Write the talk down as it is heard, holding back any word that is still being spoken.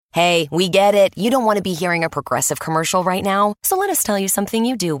Hey, we get it. You don't want to be hearing a Progressive commercial right now, so let us tell you something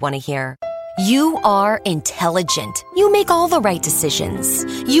you do want to hear. You are intelligent. You make all the right decisions.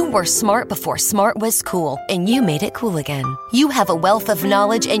 You were smart before smart was cool, and you made it cool again. You have a wealth of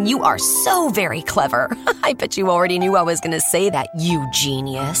knowledge, and you are so very clever. I bet you already knew I was going to say that, you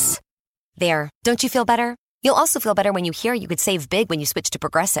genius. There, don't you feel better? You'll also feel better when you hear you could save big when you switch to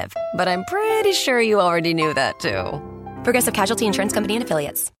Progressive. But I'm pretty sure you already knew that, too. Progressive Casualty Insurance Company and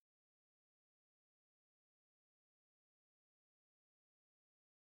Affiliates.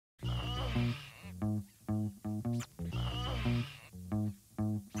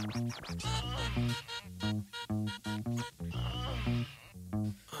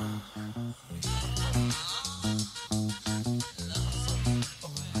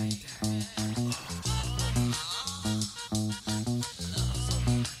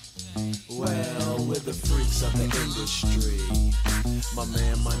 Well, we're the freaks of the industry. My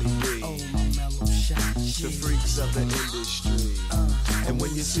man Money B. The freaks of the industry. And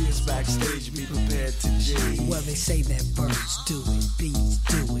when you see us backstage, be prepared to G. Well, they say that birds do it, bees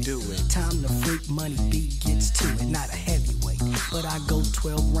do it. Do it. Time to freak, Money B gets to it. Not a heavyweight, but I go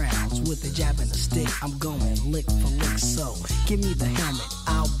 12 rounds with a jab and a stick. I'm going lick for lick, so give me the helmet.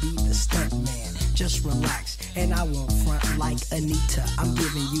 I'll be the stunt man. Just relax, and I won't front like Anita. I'm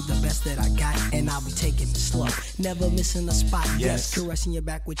giving you the best that I got, and I'll be taking it slow. Never missing a spot, Yes. Caressing your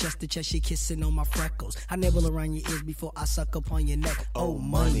back with chest to chest, you kissing on my freckles. I nibble around your ears before I suck up on your neck. Oh,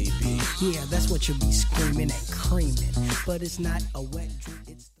 Money B. Yeah, that's what you'll be screaming and creaming. But it's not a wet dream,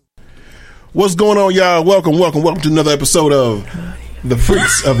 it's What's going on, y'all? Welcome to another episode of The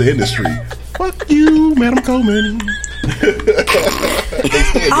Freaks of the Industry. Fuck you, Madam Coleman.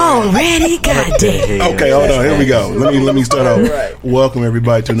 Already, goddamn. Okay, hold on. Here we go. Let me start off. Welcome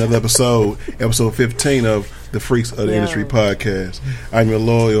everybody to another episode 15 of the Freaks of the Industry podcast. I'm your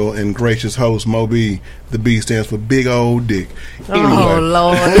loyal and gracious host, Mo B. The B stands for Big Old Dick. Anyway. Oh,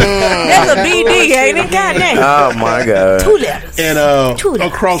 Lord. That's a BD, ain't it? Goddamn. Oh, my God. 2 letters. And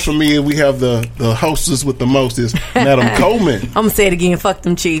across from me, we have the hostess with the mostest, Madam Coleman. I'm going to say it again. Fuck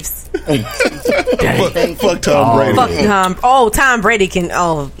them Chiefs. Fuck Tom Brady. Fuck Tom. Tom Brady can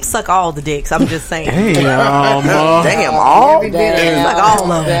suck all the dicks. I'm just saying. Damn, all? Suck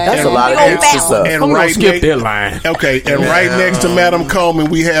all of them. That's a lot of Big old extra fat stuff. And I'm right gonna skip next, that line. okay, and right next to Madam Coleman,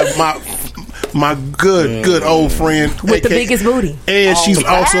 we have my good old friend With the biggest booty. and she's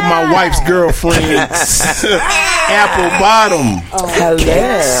also my wife's girlfriend, Apple Bottom.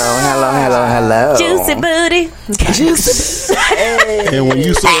 Hello. Juicy booty. Juicy. And when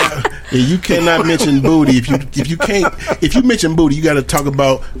you say, and you cannot mention booty if you mention booty, you got to talk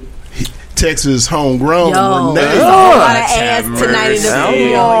about Texas homegrown. Yo, Renee. there's a lot of ass tonight in the video.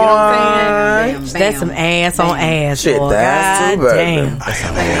 You know what I'm saying? That's some ass on ass. Shit, boy. that's too God bad.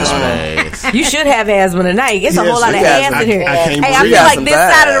 damn. You should have asthma tonight. It's a whole lot of we got ass some- in here. I can't Hey, I believe feel got like some this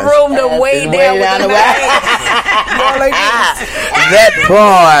side of the thighs. room the way down with the That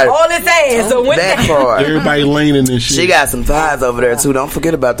part. all this ass. So when That part. Everybody leaning and shit. She got some thighs over there, too. Don't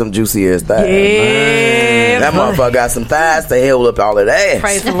forget about them juicy ass thighs. yeah, That motherfucker got some thighs to hell up all of that.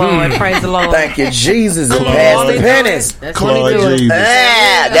 praise the Lord. Praise the Lord. Thank you, Jesus, and pass the pennies. Claude Jesus.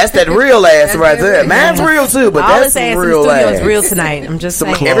 That's that real ass right there. Mine's real, too, but All that's this some ass in the real studio ass. is real tonight. I'm just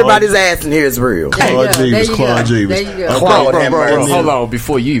saying. Everybody's ass in here is real. Claude Jesus. Claude Jesus. Claude have Bro, mercy. hold on.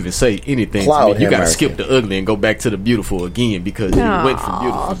 Before you even say anything Cloud to me, you have got to mercy. skip the ugly and go back to the beautiful again because you went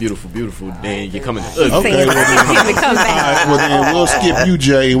from beautiful, then you're coming to ugly. Okay, well then, Come back. well then we'll skip you,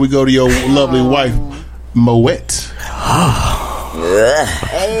 Jay, and we go to your lovely wife, Moet.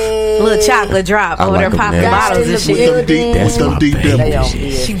 Little chocolate drop over there like 'em popping nasty. bottles and With shit. them deep, That's with them my deep baby. dimples.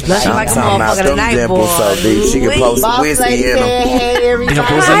 She blushing like a Talking about motherfucker them tonight, boy. dimples so deep she can post some whiskey in them.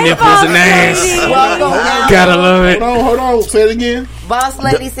 Nipples and nipples and ass. Gotta love it. Hold on. Say it again. Boss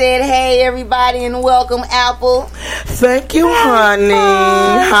Lady said, hey, everybody, and welcome, Apple. Thank you, honey.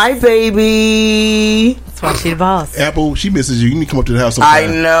 Hi, baby. That's why she the boss. Apple, she misses you. You need to come up to the house I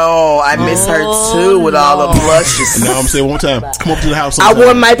sometime. know. I miss her too with all the blushes. No, I'm saying one time. Come up to the house I sometime.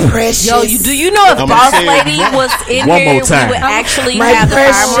 want my precious. Yo, do you know if I'm Boss saying Lady was in one here, more time. we would actually My have the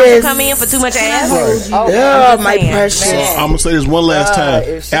fire marshal precious. come in for too much ass? Yeah, my saying. precious. I'm going to say this one last time.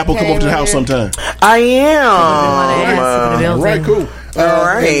 if she Apple, come up to the house sometime. I am. Right, cool. All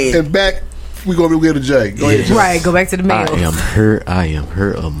right. And back, we're going to go to Jay. Go ahead, Jay. Right, go back to the mail. I am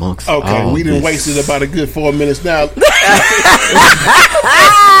her amongst Okay, all we done this. wasted about a good 4 minutes now.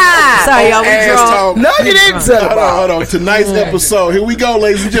 Sorry, y'all, we drunk. No, you didn't tell about. Hold on. Tonight's episode. Here we go,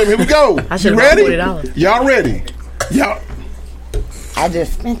 ladies and gentlemen. Here we go. I You should've ready? bought $40. Y'all ready? Y'all. I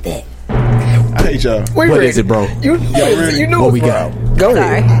just spent that. I hate y'all. What is it, bro? You knew what we got. Go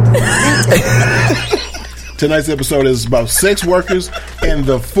ahead. Tonight's episode is about sex workers and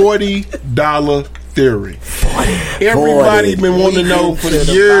the $40 theory. Everybody been wanting to know for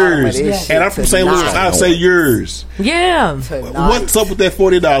years. And I'm from St. Louis. I say yours. Yeah. What's up with that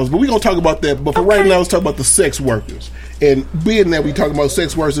 $40? But we're going to talk about that. But for right now, let's talk about the sex workers. And being that we talk about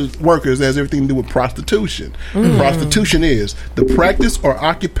sex workers has everything to do with prostitution. Prostitution is the practice or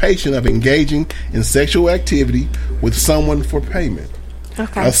occupation of engaging in sexual activity with someone for payment.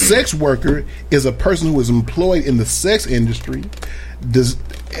 Okay. A sex worker is a person who is employed in the sex industry,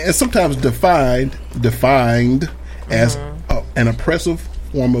 and sometimes defined as an oppressive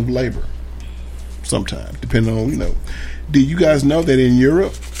form of labor. Sometimes, depending on, Do you guys know that in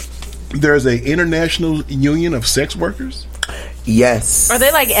Europe, there's an international union of sex workers? Yes. Are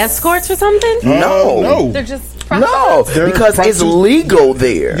they like escorts or something? No. They're just because it's legal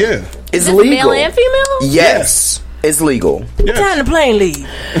there. Yeah. It's Is it legal. male and female? Yes. It's legal. Yes. Time to plane leave.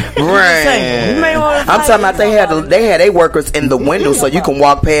 Right. I'm talking about they had their workers in the window so you can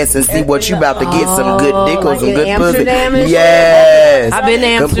walk past and see what you about to get, some good dick or some good pussy. Yes. I've been to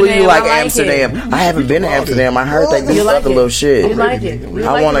Amsterdam. Completely like I like Amsterdam. it. I haven't been to Amsterdam. I heard they do other little shit. You like it.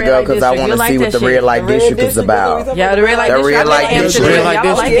 I want to go because I want to see what the red light district is about. Yeah, the red light district. The red light district.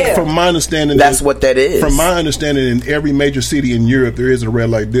 Y'all like it. From my understanding, That's what that is. From my understanding, in every major city in Europe, there is a red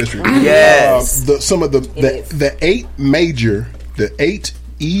light district. Yes. Some of the 8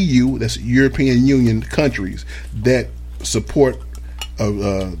 EU, that's European Union countries that support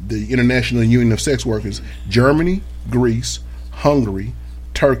the International Union of Sex Workers: Germany, Greece, Hungary,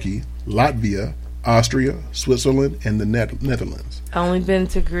 Turkey, Latvia, Austria, Switzerland, and the Netherlands. I've only been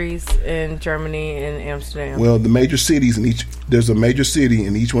to Greece and Germany and Amsterdam. Well, the major cities there's a major city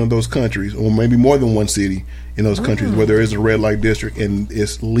in each one of those countries, or maybe more than one city in those countries where there is a red light district, and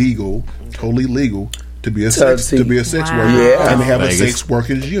it's legal, totally legal, to be a sex worker, and they have a sex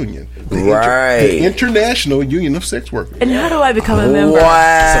workers union, the International Union of Sex Workers. And how do I become a member?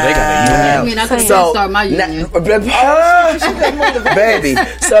 Wow! So they got a union. I mean, I couldn't start my union. Baby,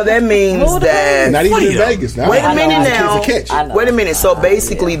 so that means that not even in Vegas. Now, wait a minute now. I Wait a minute. So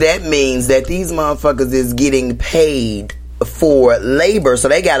basically, that means that these motherfuckers is getting paid for labor, so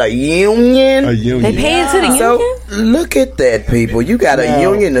they got a union. They pay into the union. So look at that, people. You got a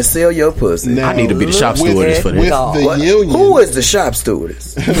union to sell your pussy. I need to be the shop stewardess for with this. the union. Who is the shop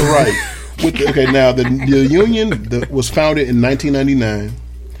stewardess? Right. Now the union was founded in 1999.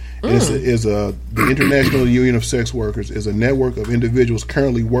 And the International Union of Sex Workers is a network of individuals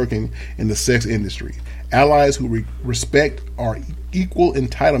currently working in the sex industry, allies who respect our equal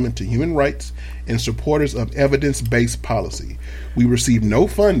entitlement to human rights, and supporters of evidence-based policy. We receive no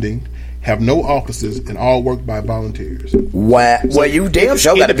funding, have no offices, and all work by volunteers. Wow. Well, you damn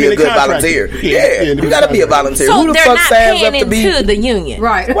sure got to be a good volunteer. Yeah, you got to be a volunteer. So Who the they're fuck not signs up paying to be into the union,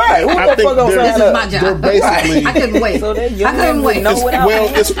 Right. Right. Who I the think fuck gonna they're- This sign is up? my job. They're basically I couldn't wait. I couldn't wait.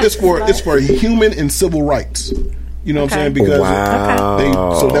 well, it's for human and civil rights. You know what I'm saying? Because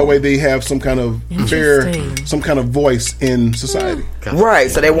so that way they have some kind of some kind of voice in society. Right,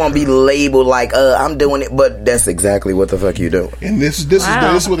 so they won't be labeled like I'm doing it, but that's exactly what the fuck you doing. And this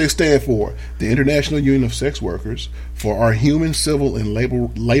is what they stand for: the International Union of Sex Workers, for our human, civil, and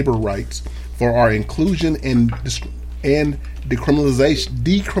labor rights, for our inclusion and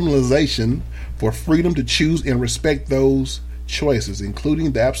decriminalization, for freedom to choose and respect those choices,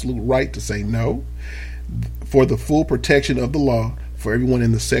 including the absolute right to say no, for the full protection of the law for everyone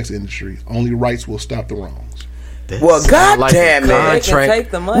in the sex industry. Only rights will stop the wrongs. Well, goddamn it!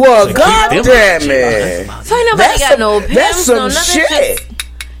 Well, goddamn it! So ain't nobody got no pimps, That's some no nothing. shit.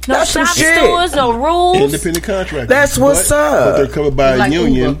 No That's some shop shit. stores, no rules. Independent contractors. That's what's up. But they're covered by Like a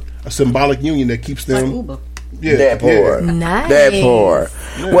union, Uber. a symbolic union that keeps them. Like Uber. That poor. Nice. That poor.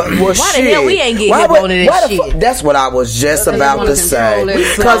 Well, Why shit. the hell we ain't getting Why hip would- on this why the shit? fuck- That's what I was just They about wanna to say. control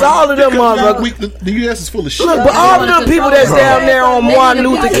it. Because all of them Because now motherfuckers. the U.S. is full of shit. Look, but all of them people that's down there on Martin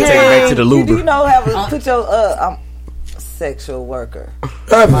Luther Take it back to King. the You Luber. know, put your I'm a sexual worker.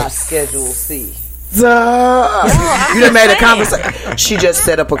 My Schedule C. You done made a conversation. She just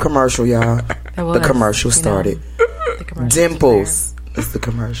set up a commercial, y'all. The commercial started. Dimples. That's the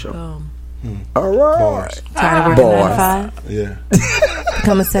commercial. All right. Bars. Tired of working 9 to 5? Yeah.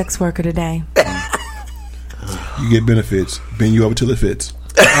 Become a sex worker today. You get benefits. Bend you over till it fits.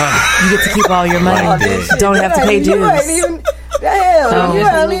 You get to keep all your money. Don't have to pay dues. You ain't even, hell, you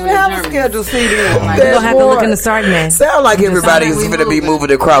don't even have a Schedule C then. You're going to have to look in the start man. Sound like everybody is going to be moving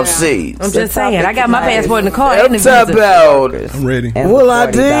across seas. I'm just saying. I got my passport in the car. I'm talking about. I'm ready. Well,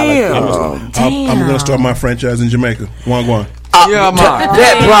 I damn. I'm going to start my franchise in Jamaica. Wagwan. Yeah, man.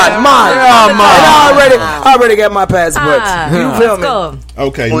 That part, man. And I already got my passport. You feel me?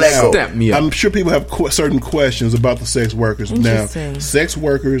 Okay, now I'm sure people have certain questions about the sex workers. Now, sex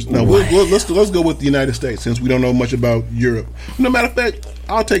workers. Now, let's go with the United States since we don't know much about Europe. No matter of fact,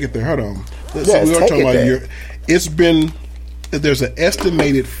 I'll take it there. Hold on. We are talking about Europe. There's an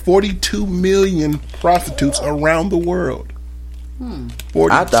estimated 42 million prostitutes around the world.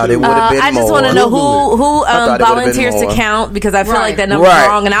 I thought it would have been more. I just want to know who volunteers to count because I feel like that number's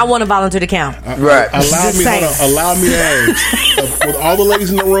wrong, and I want to volunteer to count. Right. Allow me to ask, with all the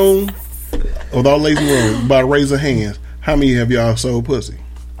ladies in the room, by raise of hands, how many have y'all sold pussy?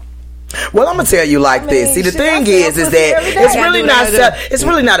 Well, I'm gonna tell you like this. See, the thing is that it's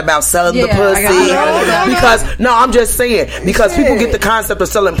really not about selling the pussy. Because I'm just saying because people get the concept of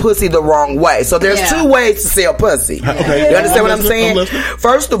selling pussy the wrong way. So there's two ways to sell pussy. Okay. You understand what I'm saying?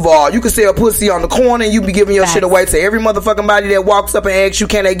 First of all, you can sell pussy on the corner and you be giving your shit away to every motherfucking body that walks up and asks you,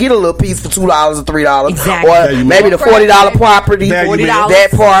 can they get a little piece for $2 or $3? Exactly. Or maybe the $40 property, that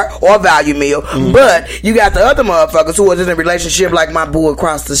part, or value meal. Mm-hmm. But you got the other motherfuckers who are in a relationship like my boo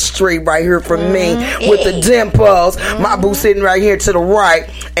across the street right here from me with the dimples. My boo sitting right here to the right,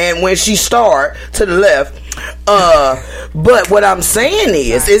 and when she start to the left. But what I'm saying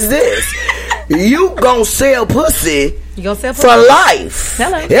is this: you gonna sell pussy. You gonna sell for life.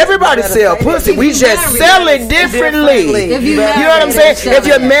 Everybody sell pussy. We just sell it differently. You know what I'm saying? If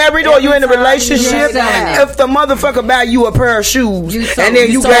you're married or you're in a relationship, if the motherfucker buy you a pair of shoes and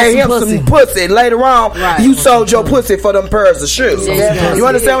then you gave him some pussy later on, you sold your pussy for them pairs of shoes. You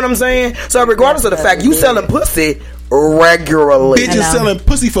understand what I'm saying? So regardless of the fact you selling pussy regularly, bitches selling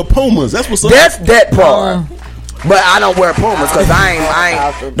pussy for Pumas. That's what's up. That's that part. But I don't wear Pumas because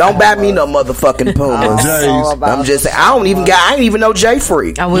I ain't. Don't buy me no motherfucking Pumas. I'm just saying. I ain't even know J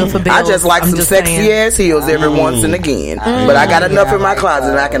Free. I will for Bills. I just like some sexy ass heels every once and again. But I got enough in my closet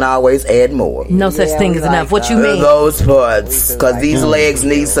and I can always add more. No such thing as enough. What you mean? Those parts, because these legs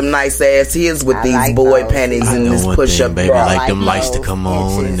need some nice ass heels with these boy panties and this push up bra. Baby like them lights to come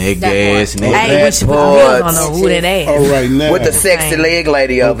on and their gas and their ass. All right, now with the sexy leg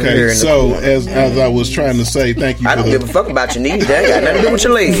lady over here. Okay, so as I was trying to say, thank you. I don't give a fuck about your knees. That ain't got nothing to do with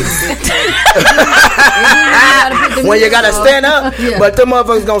your legs. When you gotta stand up, but them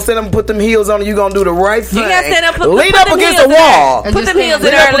motherfuckers gonna stand up and put them heels on, and you gonna do the right thing. You gotta stand up, lean up against the wall. Put them heels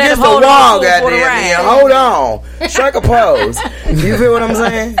in there and let them hold on. Goddamn, hold on. Strike a pose. You feel what I'm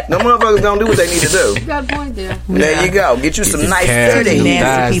saying? Them motherfuckers gonna do what they need to do. You got a point there. There you go. Get you some nice titties.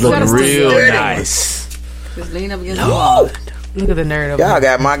 Thighs looking real nice. Just lean up against the wall. Look at the nerd over Y'all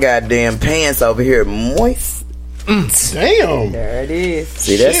got my goddamn pants over here moist. Damn. There it is.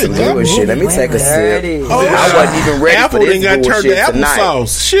 See, that's some bullshit. Let me take a sip. Oh, I wasn't even ready for this bullshit tonight.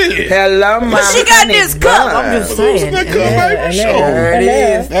 Applesauce. Shit. Hello, my But she got this cup. I'm just saying. There it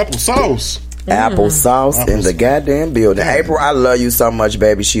is. Applesauce. Applesauce in the goddamn building. April, I love you so much,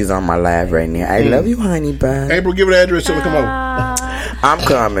 baby. She's on my live right now. I love you, honey bun. April, give her the address so they come over. I'm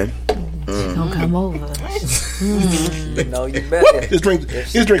coming. Don't come over. No, you better. His drink's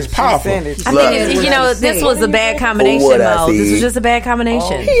powerful. I think this was a bad combination, Mo. This was just a bad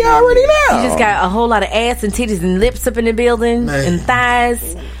combination. He already know. You just got a whole lot of ass and titties and lips up in the building and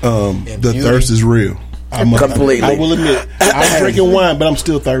thighs. The thirst is real. Completely. I will admit, I'm drinking wine, but I'm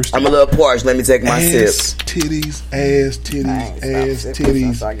still thirsty. I'm a little parched. Let me take my sip. Titties, ass,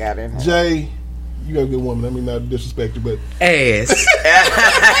 titties. I got in. Jay, you got a good woman. Let me not disrespect you, but ass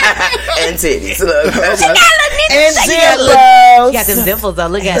and titties. And dimples. You got them dimples though.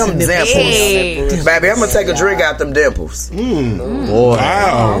 Look at them dimples. Baby, I'm gonna take a drink out them dimples. Boy,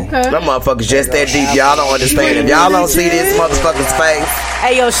 wow. Okay. Them motherfuckers just that deep. Y'all don't understand. If y'all don't see this motherfucker's face.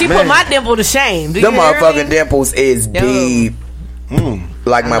 Hey yo, she put my dimple to shame. Them motherfucking dimples is deep.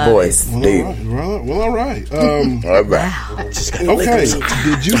 Like my boys. Deep. Well, all right. All right. Okay.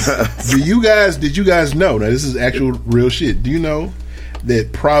 Did you guys know? Now this is actual real shit. Do you know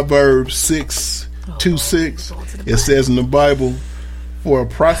that Proverbs 6:26 it says in the Bible, for a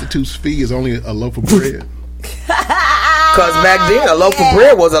prostitute's fee is only a loaf of bread? Because back then, a loaf of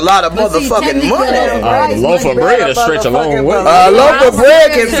bread was a lot of motherfucking money. A loaf of bread will stretch a long way. A loaf of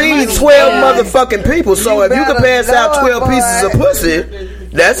bread can feed 12 motherfucking people. So if you can pass out 12 pieces of pussy,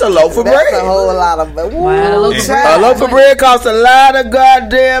 that's a loaf of bread. That's a whole lot of. A loaf of bread cost a lot of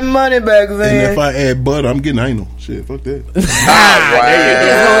goddamn money back then. And if I add butter, I'm getting anal. Shit, fuck that. Ease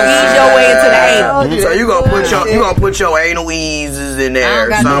your way into the anal. So you gonna put your anal eases in there?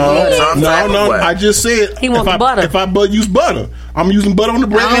 No. I just said he wants butter. If I use butter, I'm using butter on the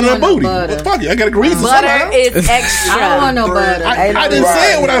bread and the booty. Well, fuck it, I gotta grease it. Butter is extra. I don't want no butter. I didn't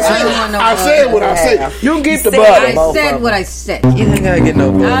say what I said. I said what I said. You can get the butter. I said what I said. You ain't gotta get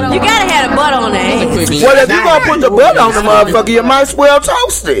no butter. You gotta have the butter on the anal. Well, if you gonna put the butter on the motherfucker, you might as well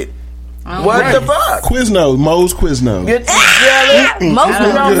toast it. What the fuck? Quiznos, Moe's Quiznos. Get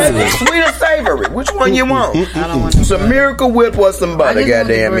Moe's sweet or savory. Which one you want? I don't want some Miracle Whip or some butter,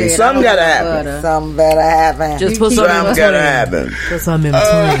 goddamn me. Something gotta happen. Something better happen. Just put something gotta happen. Put something in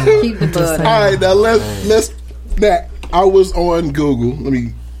between. Keep the butter. All right, now let's. I was on Google. Let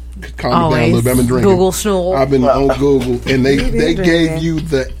me calm it down a little bit. I've been drinking. Google snore. I've been on Google, and they gave you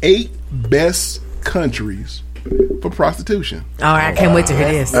the 8 best countries for prostitution. All right, I can't wait to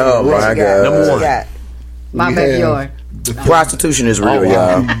hear this. Oh my God! Number 1. My backyard. Prostitution is real,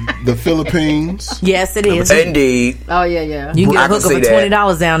 y'all. The Philippines. Yes, it is. Indeed. Oh yeah. You can get a hooker for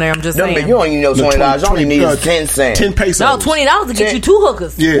 $20 down there. I'm just saying. You don't even know $20. You only need 10 cents. 10 pesos. No, $20 to get you 2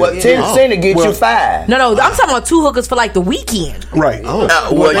 hookers. Yeah. Well, 10 cents to get you 5. No, I'm talking about 2 hookers for like the weekend. Right. Well,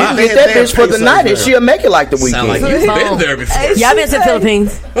 you can get that bitch for the night and she'll make it like the weekend. Sound like you've been there before. Y'all been to the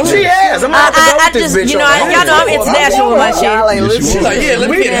Philippines? She has. I'm about to go with this bitch. Y'all know I'm international with my shit. She's like, yeah, let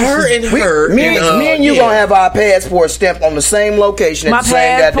me get her and her. Me and you gonna have our passport stamped on the same location at my the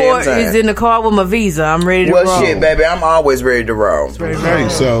same goddamn passport time. is in the car with my visa. I'm ready to roll. Well, shit, baby, I'm always ready to roll. Okay,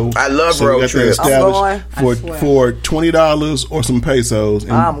 so I love we road got that trips. established for $20 or some pesos.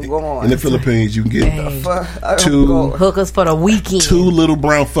 I'm going. In the Philippines, you can get 2 hookers for the weekend. 2 little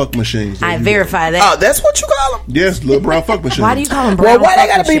brown fuck machines. I verify that. Oh, that's what you call them? Yes, little brown fuck machines. Why do you call them brown? Well, why they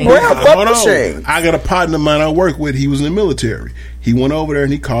gotta be brown fuck Hold on. machines? I got a partner of mine I work with. He was in the military. He went over there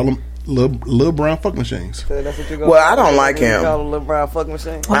and he called them little brown fuck machines. So that's what you Well, I don't like him. Call a little brown fuck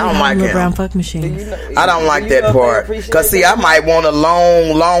machine. I don't like him. Brown fuck machine. I don't like that part. Cause see, I might want a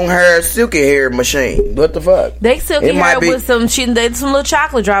long hair, silky hair machine. What the fuck? They silky hair with some little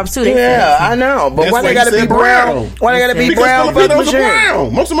chocolate drops too. Yeah, I know. But why they gotta be brown? Why they gotta be brown fuck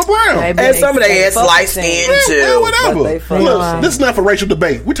machine? Most of them are brown. And some of their ass light skin too. Whatever. Look, this is not for racial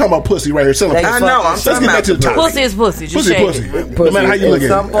debate. We're talking about pussy right here. I know. I'm talking about pussy is pussy. Just pussy. No matter how you look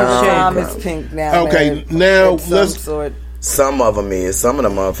at it. It's pink now. Okay, now let's. Some of them is. Some of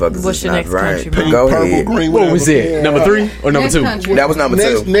them motherfuckers What's is your not next right. country, Go purple, ahead. green, What was it? Number 3 or number 2? That was number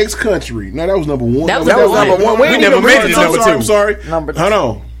 2. Next country. No, that was number 1. That was number 1. We never made it to number 2. I'm sorry. Number 2. Hold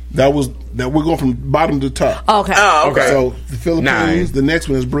on. That we're going from bottom to top. Okay. Oh, okay. So the Philippines. The next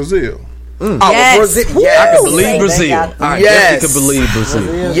one is Brazil. Oh, Yes. Brazil. I Yes. can believe Brazil. I definitely can believe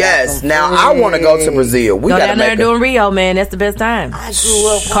Brazil. Yes. Now I want to go to Brazil. We Go gotta down there make doing Rio, man. That's the best time. I grew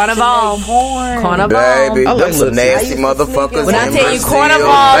up Carnival. Carnival. Baby, I like them little nasty I used to motherfuckers. When I in tell you Brazil, Carnival,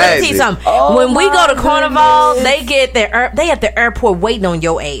 let me tell you baby. something. Oh, when we go to my Carnival, goodness. they at the airport waiting on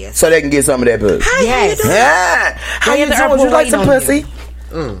your ass. So they can get some of that pussy. Yes. Yeah. How They you at the doing? airport You like some waiting on pussy?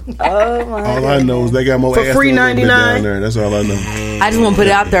 Oh my All I know is they got more For ass free than a little bit $99? down there. That's all I know. I just want to put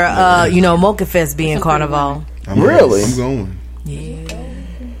it out there. Mocha Fest being Carnival. Really? I'm going. Yeah.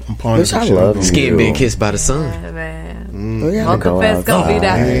 I'm pawning Bitch, some I shit. love you. Skin being kissed by the sun. Man. Mocha Fest gonna be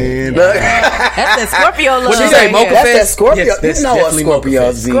that. And That's that Scorpio love. What you right say, there. Mocha That's that Fest? Scorpio. Yes, that's You know what definitely Mocha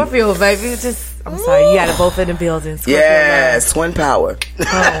Scorpios Fest. be. Scorpio, baby. I'm sorry, you got it both in the building. Scorpio Yes, twin power.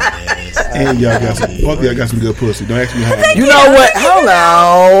 and y'all got some good pussy. Don't ask me how. You know what? Hold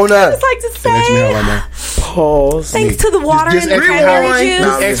on. love. Just like to Don't ask me how say, I know. Pause. thanks to the water Just and the ask me cranberry how juice.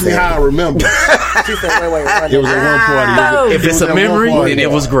 Just ask me how I remember. She said, wait. It was at one party. If it's a memory, then it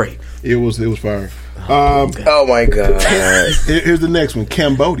was great. It was fire. Oh my god. Here's the next one.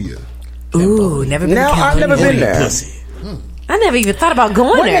 Cambodia. Ooh, never been to Now I've Cambodia. never been there. I never even thought about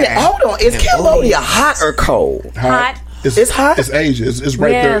going Wait a minute, there. hold on. Is Cambodia hot or cold? Hot. It's hot? It's Asia. It's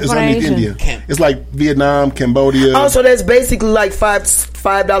right Yeah, there. it's It's right underneath Asia. India. It's like Vietnam, Cambodia. Oh, so that's basically like $5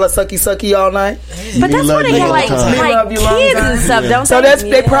 sucky all night. But that's where they love got you like all the time. love you long kids time. and stuff, don't So they? that's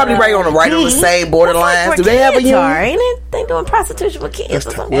they probably right on the same borderlines. Do they have a kids union? are, ain't it? They doing prostitution with kids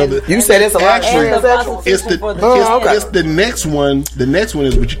or something. You said it's a lot. Actually, Actually, it's the okay. it's the next one. The next one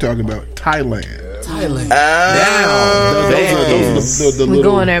is what you're talking about. Thailand. Those Those are the We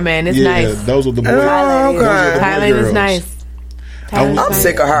little, going there, man. It's nice. Those are the boys. Oh, okay. Those are the boy Thailand is girls. nice. I'm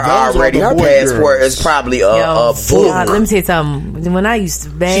sick of her Those already. are the Her boy passport girls. is probably a Yo, book. let me tell you something. When I used to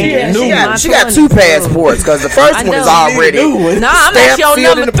bang, She got 2 passports because the first one is already No, I'm actually on sealed,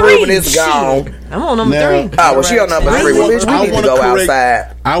 number and approved, 3. and it's gone. I'm on number 3. Oh, well, she on number 3. Well, bitch, we need to go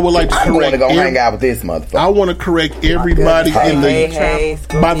outside. I would like to I want correct. to go hang out with this motherfucker. I want to correct everybody in the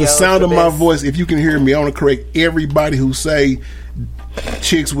by the sound of my voice. If you can hear me, I want to correct everybody who say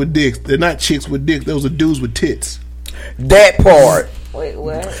chicks with dicks. They're not chicks with dicks. Those are dudes with tits. That part. Wait,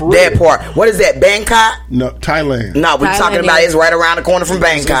 what? That part. What is that? Bangkok? No, Thailand. No, we're talking about it's right around the corner from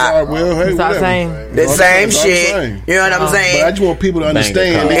Bangkok. Well, hey, the same shit. You know what I'm saying? But I just want people to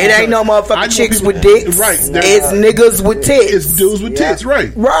understand. It ain't no motherfucking chicks with dicks. Right. It's niggas with tits. It's dudes with tits.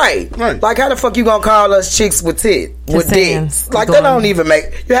 Right. Right. Like, how the fuck you gonna call us chicks with tits? With dicks? Like, that don't even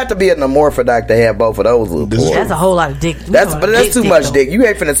make. You have to be an amorphodite to have both of those little boys. That's a whole lot of dick. That's too much dick. You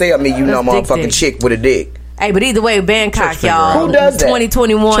ain't finna tell me you know motherfucking chick with a dick. Hey, but either way, Bangkok, y'all. Who does that?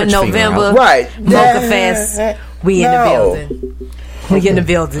 2021 November. Right. Mocha Fest. We in the building. We in the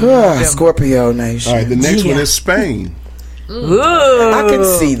building. Scorpio Nation. All right, the next one is Spain. Ooh. I can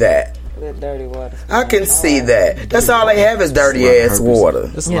see that. Dirty water. I can see that. That's all they have is dirty ass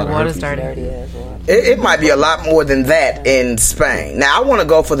water. Yeah, water's dirty. It might be a lot more than that in Spain. Now, I want to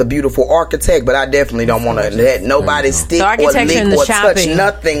go for the beautiful architect, but I definitely don't want to let nobody stick or lick or touch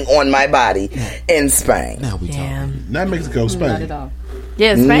nothing on my body in Spain. Not Mexico, Spain.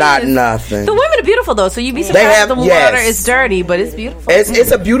 Yeah, Spain not is, nothing. The women are beautiful though, so you'd be surprised. The water is dirty, but it's beautiful.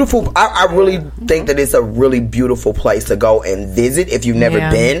 It's a beautiful. I really think that it's a really beautiful place to go and visit if you've never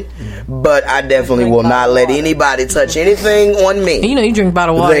been. But I definitely will not let anybody touch anything on me. And you know, you drink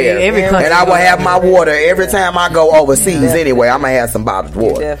bottled water every country, and I will have my water every time I go overseas. Anyway, I'm gonna have some bottled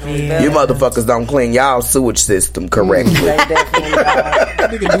water. You motherfuckers don't clean y'all sewage system correctly.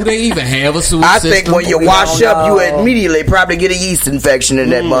 Do they even have a sewage system? I think when you wash up, you immediately probably get a yeast infection in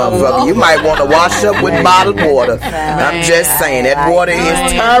that motherfucker. You might want to wash up with bottled water. I'm just saying that water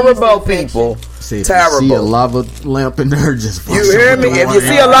is terrible, people. See, terrible. If you see a lava lamp in there, just you hear me? If you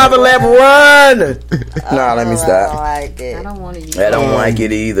see a lava lamp, run. Nah, let me stop. I don't want to use I don't like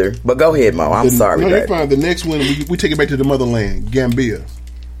it either. But go ahead, Mo. I'm sorry. No, you're fine. The next one, we take it back to the motherland, Gambia.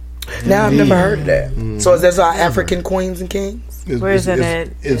 Now I've never heard of that. So is this our African queens and kings? Where is it at?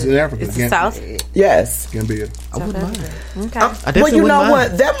 It's in Africa. It's the South? Yes. Gambia. I wouldn't mind. Okay. Well, you know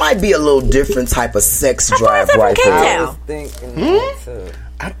what? That might be a little different type of sex drive right there.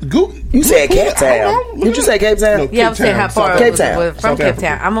 You said Cape Town. Did you say Cape Town? No, Yeah, I'm saying how far Cape Town. from Cape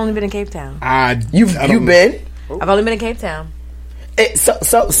Town. I've only been in Cape Town. You've been? I've only been in Cape Town. So,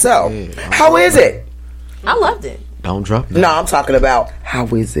 how is it? I loved it. Don't drop it. No, I'm talking about how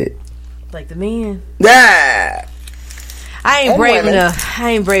is it? Like the men. Yeah. I ain't And brave women. enough. I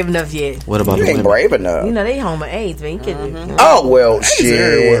ain't brave enough yet. What about You the ain't women? brave enough. You know they home with AIDS, man. You kidding? Oh well,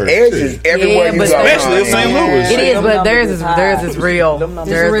 shit. AIDS is everywhere you go. Especially in St. Louis. It is, but theirs is real.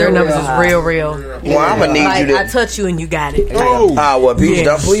 Their numbers is real. Well, I'm gonna need Like, you to. I touch you and you got it. Oh, well, please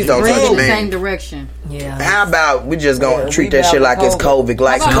don't touch me. Same direction. Yeah. How about we just gonna treat that shit like it's COVID?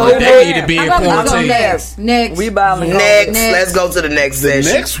 Like They need to be in How about we go quarantine. next? We bound to go. Next, let's go to the next The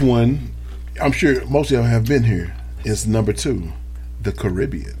session. next one, I'm sure most of y'all have been here, is number 2, the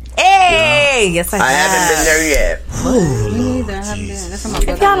Caribbean. Hey, yes I haven't been there yet. Me neither. I haven't been. That's on my If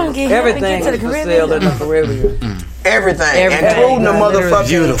y'all don't get Everything to the is for sale in Caribbean, the Caribbean. Everything, including the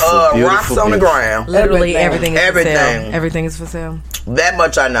motherfucking rocks on the ground. literally everything is for Everything. sale. Everything is for sale. That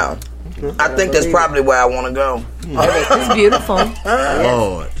much I know. I think that's probably where I want to go. It's beautiful.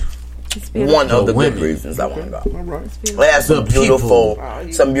 Lord. It's beautiful. One of the women. good reasons I want to go. All right. They have some The beautiful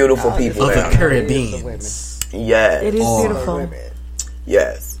people Of the there. Caribbeans. Yes. It is beautiful.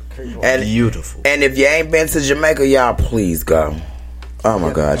 Yes. And Beautiful. And if you ain't been to Jamaica, y'all please go. Oh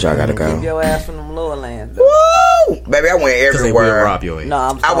my God, y'all gotta Keep go. your ass from them lower lands. Woo! Baby, I went Because they will everywhere. rob your ass. No,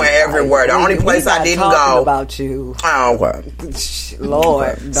 I'm I went sorry. everywhere. The only place I not didn't talking go. about you. Oh, what?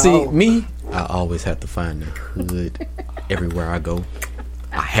 Lord, See, no. me, I always have to find the hood everywhere I go.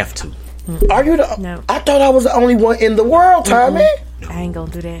 I have to. Are you the? No. I thought I was the only one in the world, Tommy. I ain't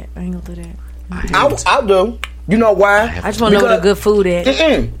gonna do that. I ain't gonna do that. I do. You know why? I just want to know where the good food at.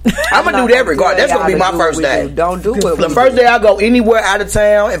 I'm gonna do that regard. That's gonna be my first day. Don't do it. The first day I go anywhere out of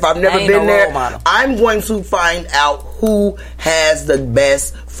town, if I've never Ain't been no there, role model. I'm going to find out who has the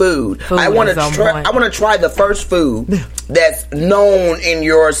best food. I want to is on try. point. I want to try the first food that's known in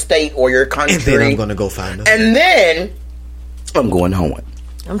your state or your country, And then I'm going to go find them. and then I'm going home.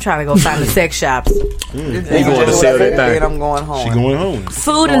 I'm trying to go find the sex shops. You going to sell that Then thing? I'm going home. She going home.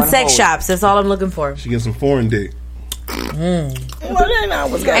 Food and sex shops. That's all I'm looking for. She get some foreign dick. Well, then I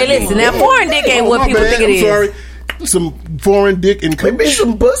was. Hey, listen. Now, foreign dick ain't what My people bad, think it I'm is. sorry. some foreign dick and maybe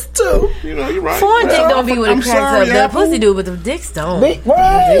some pussy too. You know, you're right. Foreign dick don't be with a cracks up. The pussy do, but the dicks don't. Right.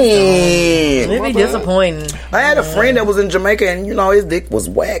 It be disappointing. I had a friend that was in Jamaica, and you know his dick was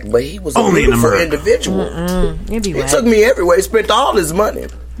whack, but he was a Only beautiful individual. It be He whack. took me everywhere. He spent all his money.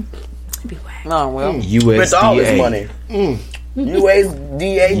 It be whack. Oh well. USDA. Spent all his money.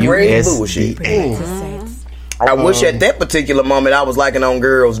 USDA grade bullshit. I wish at that particular moment I was liking on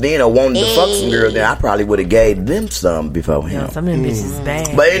girls then or wanted to fuck some girls then. I probably would have gave them some before him. Yeah, some of them bitches is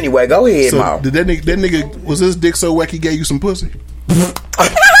bad. But anyway, go ahead, So Mom. did that nigga was his dick so whack he gave you some pussy? Is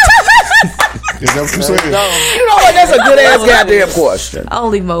that what you saying? You know what? That's a good ass goddamn question.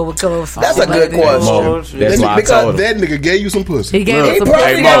 Only Mo would come up. That's a good question. That's why I Because told him. that nigga gave you some pussy. He gave us He some probably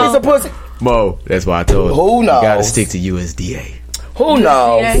pussy. gave me some pussy. Mo, that's why I told him. Who knows? You gotta stick to USDA. Who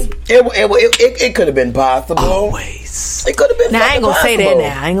knows? It could have been possible. Always. It could have been. Now I ain't gonna say that possible.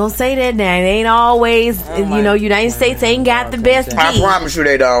 now. I ain't gonna say that now. It ain't always, United States ain't got the best I dick. promise you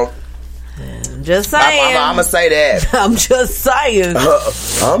they don't. I'm just saying. I'm gonna say that. I'm just saying.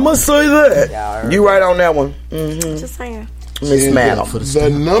 I'm gonna say that. You right on that one. Just saying. Miss Madam. The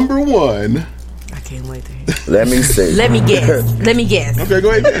number one. I can't wait to hear. Let me see. Let me guess. Let me guess. Okay,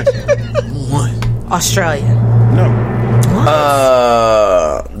 go ahead. Australia. No.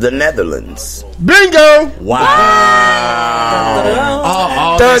 The Netherlands. Bingo. Wow.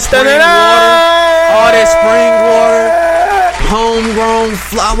 All Dun, that spring dun, dun, water. All that spring water. Homegrown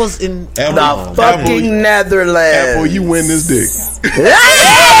flowers in The fucking Netherlands. Apple, you win this dick.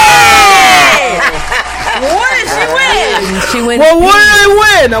 What did she win? She win. Well, what did I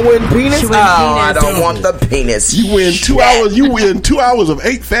win? I win penis. She win I penis. don't want the penis. You win 2 hours. You win 2 hours of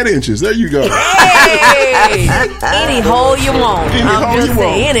 8 fat inches. There you go. Hey, any hole you want. Any hole I'm just you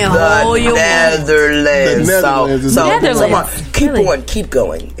saying, any hole you want. Netherlands. The Netherlands is So, Netherlands. come on. Keep Really? going. Keep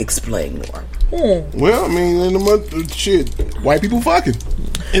going. Explain more. Well, I mean, in the month, shit, white people fucking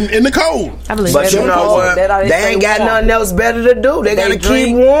in the cold. I believe But that. you know what? They ain't got nothing else better to do. They gotta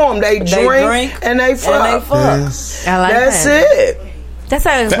keep warm. They drink and they fuck. Yes. I like That's that. it. That's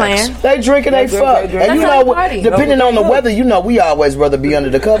how it's playing. They drink and they fuck. And That's you how know they what? party. Depending on the weather, you know we always rather be under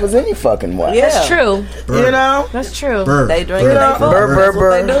the covers any fucking way. That's true. You know? That's true. They drink You and know, they fuck. burr, That's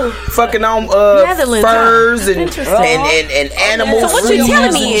what they do. fucking on Netherlands, furs huh? and Interesting. animals. So what you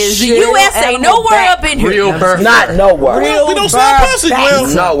telling me is the U.S. ain't nowhere up in here. real birth. Not nowhere. We don't sell pussy. Well,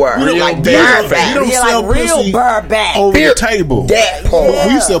 Nowhere. we don't Like beer bird back. back. We don't Yeah, sell like real pussy bird back. over Beer- the table. That part.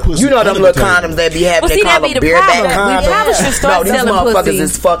 We sell pussy. You know them under little the table. condoms they be having. Well, They see, call that be them the beer back problem. We condoms. probably should start No, these selling motherfuckers pussy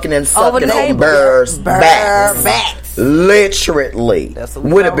is fucking and over the sucking on table. birds' backs. Back. Literally. That's what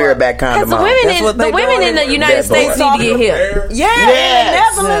we With a call beer it. back Because condom the on. women, That's in, what the they women doing. in the United That States boy. need to get here. Yeah,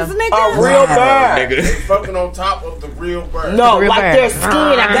 Yes. Netherlands, A nigga. real bird. Fucking on top of the real bird. No, Real like bird. their skin. I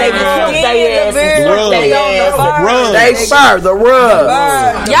They think rub they their ass. bird. Rub. They on the bird. Rub. They fur, the rub.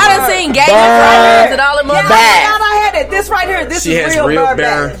 Y'all done seen Gay Bird. Fridays and all them Yeah, other Back. y'all done had it. This right here, this She is has real real bird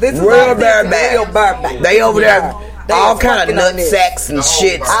bear. back. This is Real like bear this, back. real bird back. They over there. They All is kind of fucking nut on this. sacks and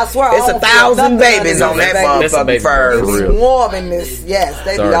shit. I swear, It's I a don't feel 1,000 nothing babies under on this that baby. That's a motherfucking baby fur. for real. It's warm in this. Yes,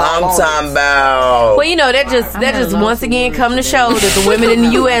 they be Sorry. all I'm on talking about. Well, you know, that just once again come to show that the women in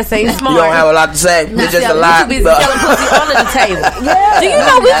the U.S. ain't smart. You don't have a lot to say. It's just a We lot. too busy selling pussy under the table. Do you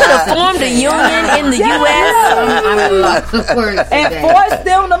know we could have formed a union in the U.S.? and force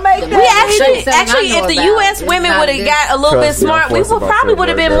them to make that. We actually, if the U.S. women would have got a little bit smart, we probably would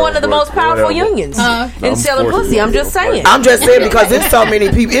have been one of the most powerful unions in selling pussy. I'm just saying. I'm just saying because there's so many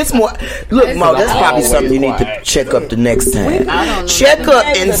people. It's more. Look, Mo, that's probably something you need to check up the next time. Check up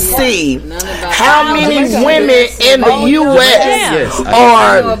and see how many women in the U.S.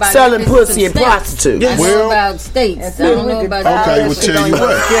 are selling pussy and prostitutes. I know Well- about states. I don't know about Okay, we'll tell you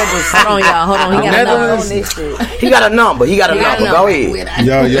what. Hold on, y'all. Hold on. He got a number. He got a number. He got a number. Go ahead.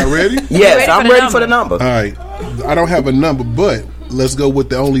 Y'all ready? Yes, I'm ready for the number. All right. I don't have a number, but let's go with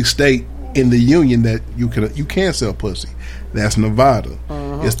the only state in the union that you can sell pussy. That's Nevada.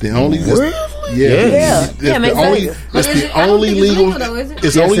 It's the only. Really? It's the makes only. sense. It's But is the it- I don't only think it's legal. legal, though, is it?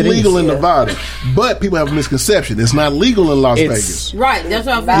 It's Yes, only it legal is. in Nevada, but people have a misconception. It's not legal in Las Vegas. Right, that's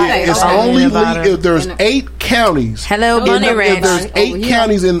what I'm Yeah, saying. it's Okay. only Nevada. legal. There's 8 counties. Hello, In Bunny the- Ranch. There's 8 Over here.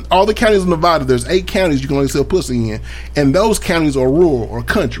 counties in all the counties in Nevada. There's 8 counties you can only sell pussy in, and those counties are rural or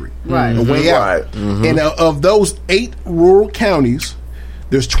country, Right. the way out. Right. And of those 8 rural counties,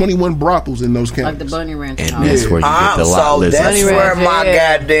 there's 21 brothels in those Like counties. the Bunny Ranch. And that's where you get the lot So lizards. that's Bunny where Ranch, my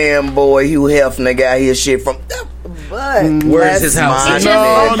yeah. goddamn boy Hugh Hefner got his shit from. What? Where's his house? No.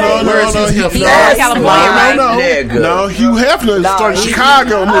 Hugh Hefner started in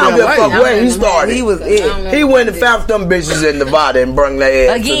Chicago. I don't give a fuck where he started. He went and found them bitches in Nevada and brung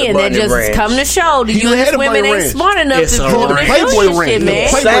their ass again. To the That just ranch. come to show the U.S. women ain't smart enough to do the Playboy Ranch. man.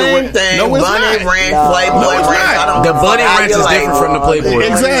 Same thing. No, it's Bunny not. Ranch, Playboy Ranch. The Bunny Ranch is different from the Playboy.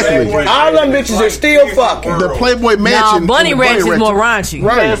 Exactly. All them bitches are still fucking. The Playboy Mansion. No, Bunny Ranch is more raunchy.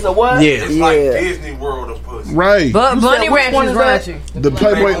 Right. What? Yeah. It's like Disney World of pussy. Right. But Bunny Ranch is raunchy. The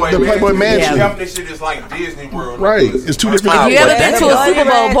Playboy Mansion. This shit is like Disney World. Right. It's two different. If you ever been to a Super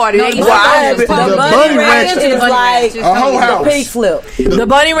Bowl party, they used The Bunny Ranch is like a whole house. The pig slip. The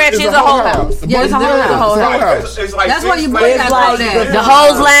Bunny Ranch is a whole house. Yeah, it's a whole house. It's like That's why you bring that like there. The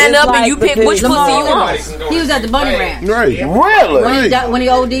hoes lined up and you pick which pussy you want. He was at the Bunny Ranch. Right. Really? When he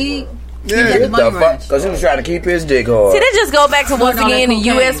OD'd. Yeah. Because he was trying to keep his dick hard. See, they just go back to once again the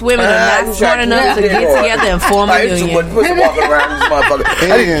U.S. women are not smart enough to get together and form a union. Too much pussy walking around this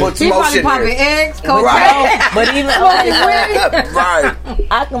motherfucker. I need to put some He more probably shit popping in there. eggs, cocaine. Right. But even Right.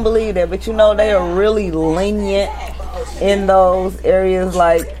 I can believe that, but they are really lenient in those areas.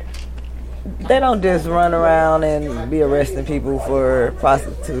 Like they don't just run around and be arresting people for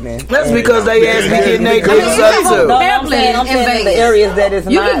prostituting. That's because they ass be getting their dicks up too. No, I'm saying in the areas that is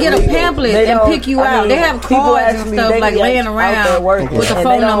You not can get a legal. pamphlet They and don't- pick you I out. mean, They have people cards and actually, stuff they like be laying out around there working. with the And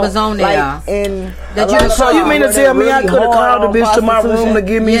phone they don't, numbers on there. like, in That a you lot can of So you mean to times tell me they're I could have really called a hard bitch on to my room prostitution. to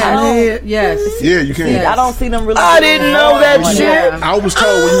give me Yes. some head? Yes. Yeah, you can. Yeah. I don't see them really. I didn't know that Yeah. shit. I was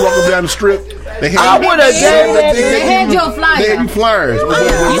told when you walk up down the strip, they had I would have gave that. They had your flyer. They had you flyers. You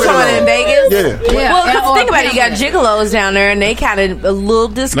talking about in Vegas? Yeah. Yeah. Well, because Or think about it, you got pamphlet. gigolos down there, and they kind of a little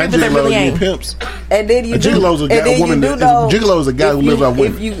discreet, Not but they really gigolos, you ain't. pimps. And then you A gigolo's a guy, a woman. Gigolo's a guy who lives out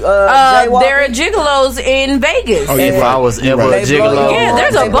women. If you There are gigolos in Vegas. Oh, yeah, If I was ever a gigolo, Yeah,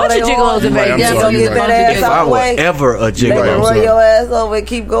 there's a bunch of gigolos in Right, I'm Vegas. sorry, you're right. if I was ever a they can gigolo, run your ass over and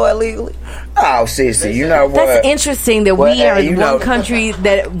keep going legally. Oh, sissy, you know what? That's interesting that Well, we are you one know- country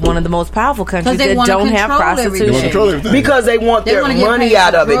that one of the most powerful countries they that wanna don't have control prostitution. They want to control everything. Because they want They their wanna get money paid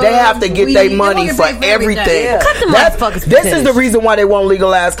out for of it. They have to drugs, get weed. their They money wanna for get paid for everything. everything. Yeah. Cut them That's- motherfuckers This percentage. is the reason why they won't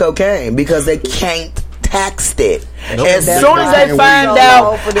legalize cocaine, because they can't tax it. Nope. As That's soon as why they we find don't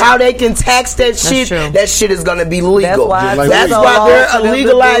out know for them. how they can tax that shit, true. that shit is gonna be legal. That's why That's it's so why long they're for them to do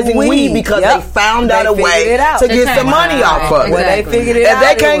legalizing weed, weed. because Yep. they found out They a way figured it out. to They get some can't- money off of it. When they figured it If out,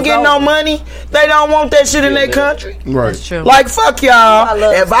 they it can't was get over. no money, they don't want that shit in their country. Right. That's true. Like fuck y'all. I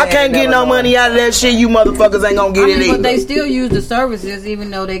love If I staying can't in get no Illinois. money out of that shit, you motherfuckers ain't gonna get it But either. they still use the services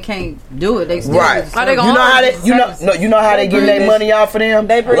even though they can't do it. They still Right. use the Are they services. You know how they Services. you know how they getting their money off of them?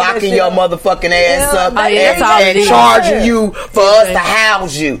 They bring that Locking shit your up. motherfucking ass Yeah. up Oh, yeah, that's all it and is. charging you for us to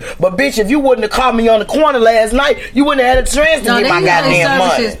house you. But bitch, if you wouldn't have called me on the corner last night, you wouldn't have had a chance to No, get they my use their goddamn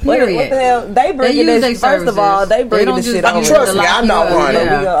money. services, What period. the hell? They bring use this. their First of all, services. they They bring don't the just shit use over. Trust me, I know, honey.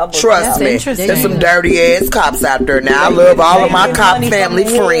 Yeah. Trust me. interesting. There's some dirty ass cops out there now. I love all of my cop family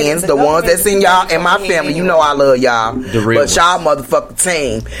friends, the ones that's in y'all and my family. You know I love y'all. real But y'all motherfucking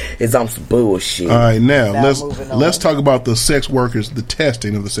team is on some bullshit. All right, now moving on. let's talk about the sex workers, the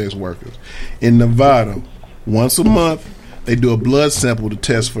testing of the sex workers. In Nevada, once a month, they do a blood sample to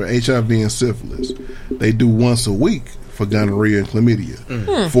test for HIV and syphilis. They do once a week for gonorrhea and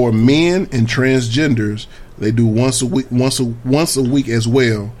chlamydia. For men and transgenders, they do once a week as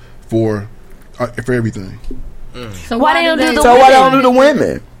well for everything. So Why they don't do the So why don't women? do the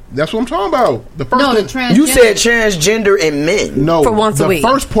women? That's what I'm talking about. The first No, the thing- transgender. You said transgender and men. no For once a week. The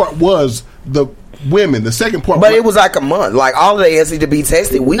first part was the women. The second part, But it was like a month. Like all of they need to be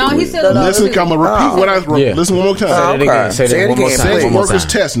tested weekly. No, he said Listen, I'm gonna repeat what I Yeah. listen one more time. Oh, Say it again. Say Say that it one more again, time. please. Sex One more workers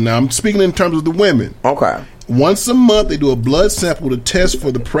time. testing. Now I'm speaking in terms of the women. Okay. Once a month, they do a blood sample to test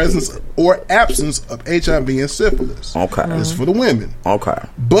for the presence or absence of HIV and syphilis. Okay. This is for the women. Okay.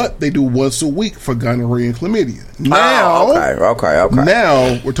 But they do once a week for gonorrhea and chlamydia. Now, Okay.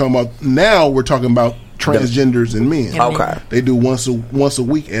 now we're talking about transgenders and men. Okay. They do once a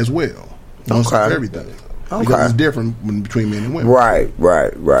week as well. Once Okay. for everything. Okay. Because it's different between men and women. Right.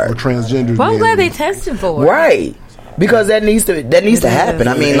 Or transgenders. Well, I'm men glad and they women. tested for it. Right. Because that needs to happen.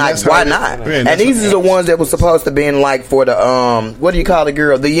 I mean, And like, that's why how- not? yeah, And that's these how- are the ones that were supposed to be in like for the what do you call the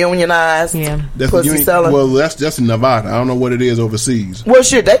girl? The unionized Yeah. That's pussy selling. Well, that's in Nevada. I don't know what it is overseas. Well,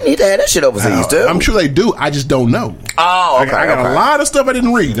 shit, they need to have that shit overseas too. I'm sure they do. I just don't know. Oh, okay. I got okay. a lot of stuff I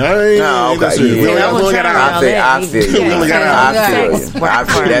didn't read. Oh, okay. We only Yeah. got- we only got an hour. I feel you. Yeah. I feel Sex you. work. I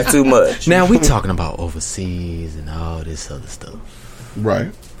feel that's too much. Now we talking about overseas and all this other stuff. Right.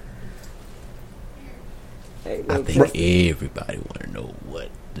 I think everybody want to know what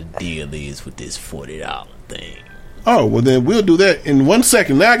the deal is with this $40 thing. Oh, well then we'll do that in 1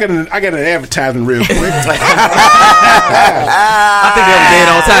 second. Now I got an advertisement real quick. I think that was dead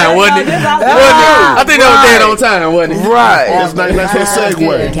on time, wasn't it? I think that was dead on time, wasn't it? Right. That's nice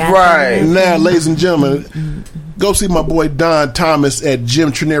segue. Right. Now, ladies and gentlemen, go see my boy Don Thomas at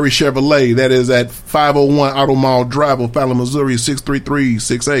Jim Trineri Chevrolet. That is at 501 Auto Mall Drive, O'Fallon, Missouri,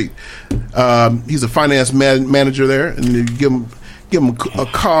 63368. He's a finance manager there, and you give him a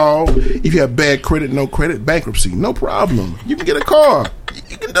call. If you have bad credit, no credit, bankruptcy, no problem. You can get a car.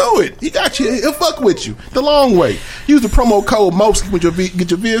 You can do it. He got you. He'll fuck with you the long way. Use the promo code MOSKY when you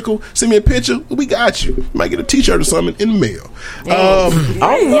get your vehicle. Send me a picture. We got you. You might get a t-shirt or something in the mail. All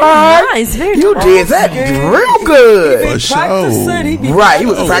right. Nice. Very You nice. did that real good. For sure. Right. He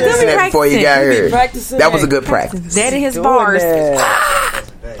was practicing that before you got here. That was a good practice. That in his bars.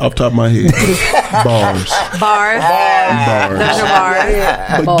 Off top of my head. Bars. Bars.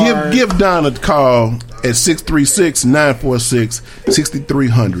 But give Don a call at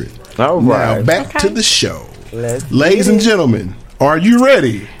 636-946-6300. All right. Now back to the show. Ladies and gentlemen, are you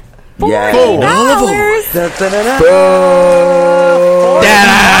ready? Yeah.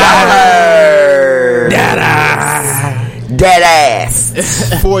 Dead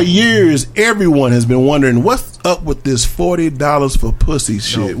ass. For years, everyone has been wondering what's up with this $40 for pussy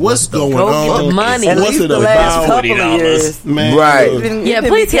shit. What's going on? Get money. What's it about? $40, man. Right. Yeah,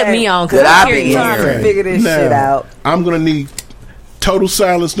 please help me on because That I'm I've been trying to hearing. Figure this shit out. I'm gonna need total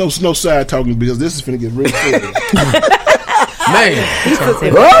silence, no side talking because this is finna get real serious. Man. All right. He took the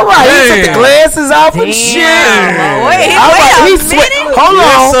glasses off and shit. He's sweating.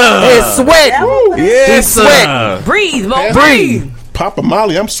 Hold on. He's sweating. He's sweating. breathe, Mo. Breathe. Papa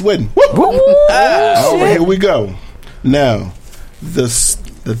Molly, I'm sweating. All right, here we go. Now, the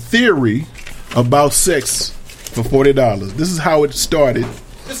theory about sex for $40. This is how it started. $40.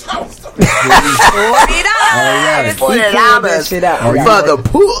 $40 for the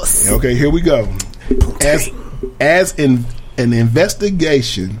puss. Okay, here we go. As in an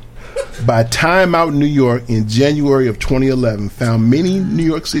investigation by Time Out New York in January of 2011 found many New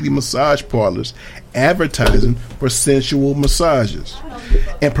York City massage parlors advertising for sensual massages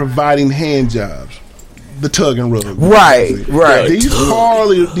and providing hand jobs, the tug and rub. Right.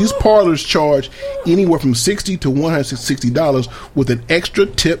 These parlors charge anywhere from $60 to $160 with an extra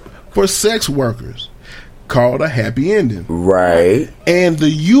tip for sex workers, called a happy ending. Right. And the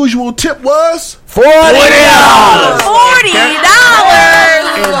usual tip was $40. And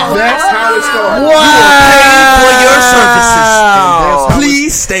that's how it started. Wow. For your services.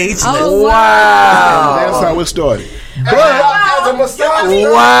 Please stage left. Wow. And that's how it started. But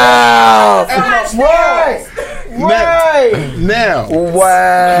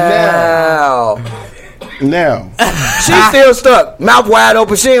wow. Now. She's still stuck. Mouth wide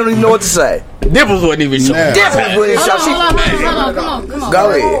open. She don't even know what to say. Nipples wasn't even showing. Nipples wasn't showing. Come on. Go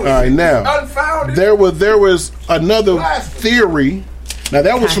ahead. All right, now there was another theory. Now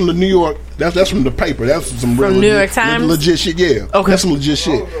that was from the New York. That's from the paper. That's some From New York Times? legit shit. Yeah, Okay. That's some legit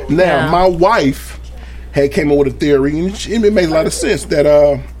shit. Now my wife had came up with a theory, and it made a lot of sense that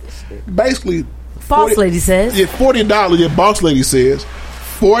basically, Boss lady says. Yeah, $40. Yeah, boss lady says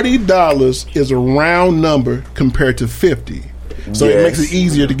 $40 is a round number compared to 50. So it makes it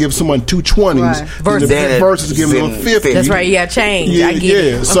easier to give someone two 20s versus giving them a 50. That's right. Yeah, change. I get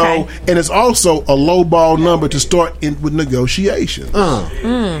it. So, Okay. and it's also a low ball number to start with negotiations. So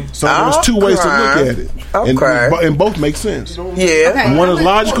there's two ways to look at it. And both make sense. Yeah. One is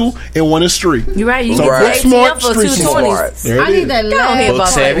logical and one is street. You're right. You So get book smart, for street 220s. smart. There it I need is. that Go ahead, last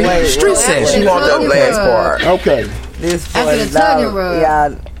boss savvy. lady. Street savvy. She want that last part. Okay. This After the tug and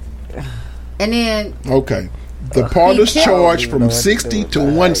rub. $40. And then Okay. The parlors charge from $60 to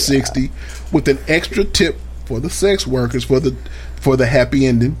 $160 with an extra tip for the sex workers for the happy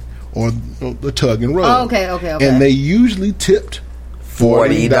ending or the tug and rub. Oh, okay. And they usually tipped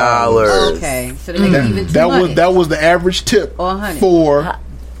 $40. Okay. So they make it even that was the average tip Or 100. for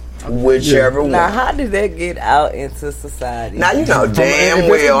whichever one. Now, how did that get out into society? Now you know damn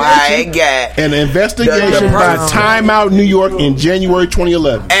well I ain't got an investigation by Time Out New York in January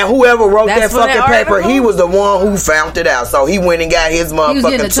 2011. And whoever wrote That's that for that fucking paper, article? he was the one who found it out. So he went and got his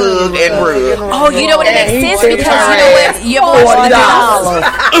motherfucking tug and rub. Oh, you know what? It makes sense because you know what? Your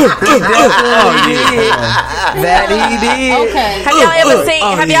That he did. Okay. Have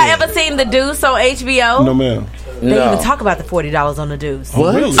y'all ever seen The Deuce on HBO? No, ma'am. They even talk about the $40 on The Deuce.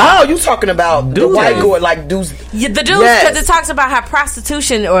 What? Really? Oh, you talking about the white girl like Deuce? Yeah, The Deuce, because it talks about how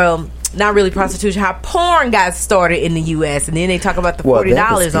prostitution or not really prostitution, how porn got started in the U.S. And then they talk about the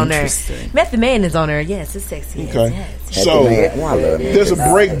 $40 on there. Method Man is on there. Yes, it's sexy. Okay. Yes. So there's a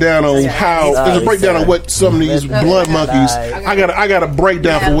breakdown on what some of these blunt monkeys. I got a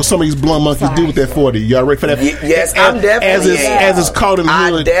breakdown for what some of these blunt monkeys do with that 40. Y'all ready for that? Yes, I'm definitely as it's called in the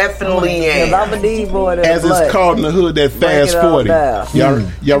hood. I definitely am. As it's called in the hood, that fast 40.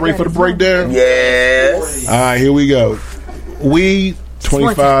 Y'all ready for the breakdown? Yes. All right, here we go. Weed,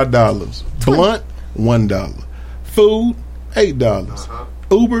 $25. Blunt, $1. Food, $8.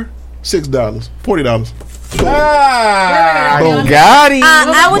 Uber, $6. $40. Bugatti.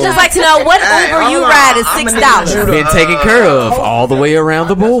 I would just like to know what Uber you ride is $6. Been taken care of all the way around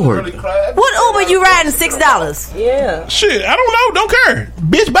the board. What Uber you riding $6? Yeah. Shit, I don't know. Don't care.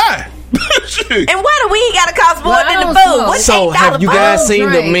 Bitch, bye. And why do we gotta cost more than the food? What's so have you guys seen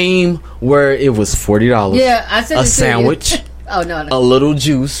the meme where it was $40? Yeah, I said a sandwich. Oh no, a little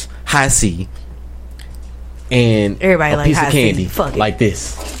juice, high C, and everybody a piece of candy like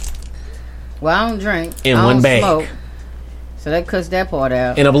this. Well, I don't drink. In I one don't bag. Smoke, so that cuts that part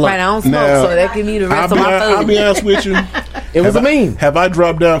out. In a blunt. Right, I don't smoke, so that give me the rest of my food. I'll be honest with you. It was a meme. Have I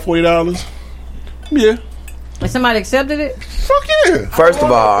dropped down $40? Yeah. And somebody accepted it? Fuck yeah. First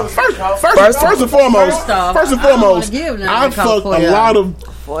of all, first and foremost, I fuck a lot of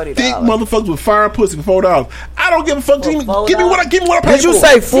thick motherfuckers with fire pussy for $4. I don't give a fuck. Give me what I pay for. Did you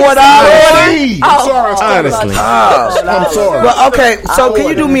say $4? I'm sorry. Honestly. I'm sorry. But okay, so can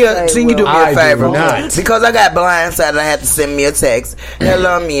you do me a favor? Because I got blindsided, I had to send me a text.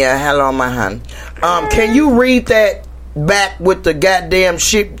 Hello, Mia. Hello, my hun. Can you read that back with the goddamn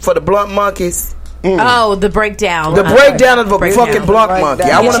shit for the blunt monkeys? Oh, the breakdown. The breakdown of the fucking blunt monkey.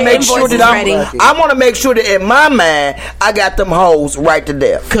 I want to make sure that I want to make sure that in my mind I got them hoes right to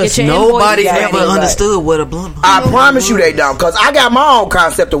death. Because nobody ever understood what a blunt monkey. I promise you they don't. Because I got my own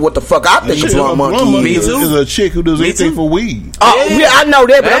concept of what the fuck I think a blunt monkey is. Is a chick who does anything for weed. Oh yeah, I know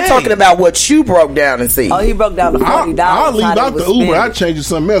that, but I'm talking about what you broke down and see. Oh, he broke down the $40. I'll leave out the Uber. I change it to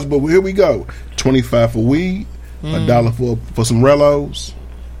something else. But here we go. $25 for weed. $1 for some Rellos.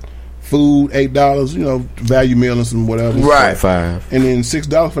 Food, $8, value meal and some whatever. Right. $5. And then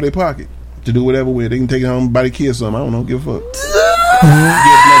 $6 for their pocket to do whatever with. They can take it home, buy the kids something. I don't know, give a fuck.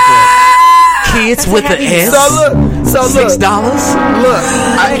 Kids with the S. So look. $6. Look,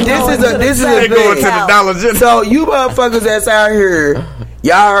 this is a going to the Dollar General. So you motherfuckers that's out here,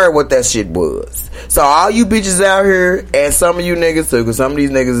 y'all heard what that shit was. So all you bitches out here, and some of you niggas too, because some of these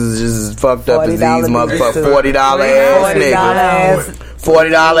niggas is just as fucked up as these motherfuckers $40 ass niggas.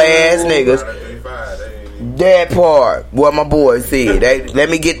 $40 ass niggas. That part, what my boy said. Let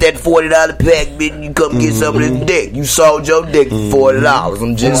me get that $40 pack, bitch. You come get some of this dick. You sold your dick for $40.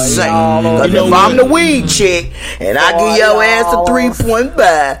 I'm just saying. Because if I'm the weed chick and I give your ass a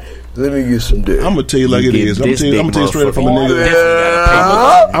 3.5, let me get some dick. I'm gonna tell you like it is. I'm gonna tell you straight up from a nigga.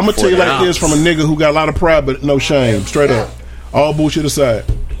 I'm gonna tell you like this from a nigga who got a lot of pride but no shame. Straight up, all bullshit aside.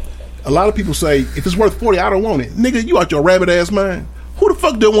 A lot of people say if it's worth $40, I don't want it. Nigga, you out your rabbit ass mind. Who the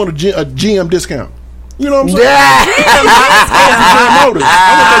fuck don't want a GM discount? You know what I'm saying? I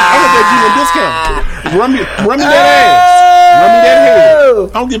want that GM discount. Run me that ass. Run me that head.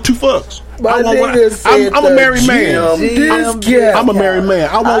 I don't give two fucks. I'm a married man. I'm a married man.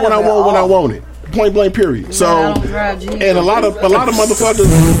 I want what I want when I want it. Point blank. Period. So, and a lot of motherfuckers,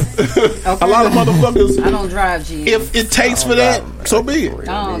 a lot of motherfuckers. I don't drive GM. If it takes for that, so be it.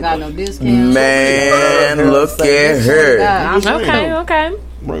 I don't got no discount. Man, look at her. Okay.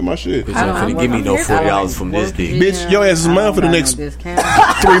 Bring my shit. Bitch, I'm finna give me no $40 from this dick. Bitch, your ass is mine for the next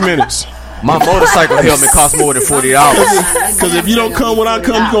 3 minutes. My motorcycle helmet costs more than $40. Because if you don't come when I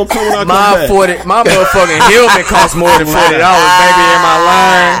come, you gonna come when I come back. My motherfucking helmet costs more than $40, baby. Am I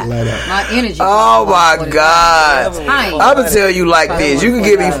lying? My energy. Oh my God! I'm gonna tell you like this: you can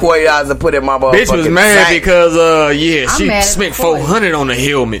give me $40 to put in my motherfucking. Bitch was mad because she spent $400 on the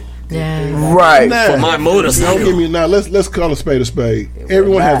helmet. Yeah. Right. For my motorcycle. Don't give me now. Let's call a spade a spade.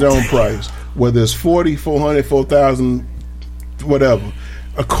 Everyone has their own price, whether it's 40, 400, 4,000, whatever.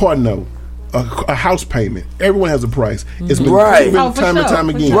 A car note. A house payment. Everyone has a price. It's been proven time and time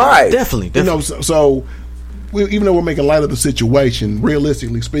again. Right. Definitely. So even though we're making light of the situation,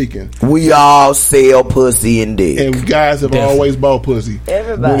 realistically speaking, we all sell pussy and dick. And guys have always bought pussy.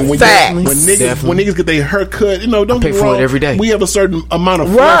 Everybody. When niggas get their hair cut, don't get me wrong. Every day. We have a certain amount of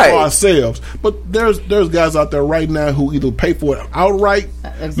fun for ourselves. But there's guys out there right now who either pay for it outright,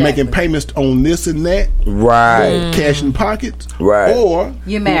 making payments on this and that, right? Cash in pockets, right? Or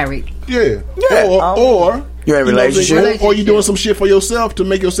you're married, or you're in a relationship, or you're doing some shit for yourself to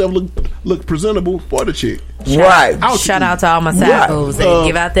make yourself look presentable for the chick. Right. Shout out to all my side booze that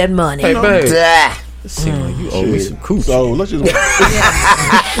give out that money. Hey, babe. It seems like you owe me some coochie. So let's just. I'm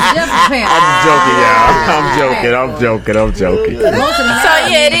joking. So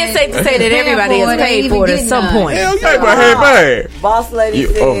it is safe to say that everybody has paid for it at some point. Hey, Boss lady you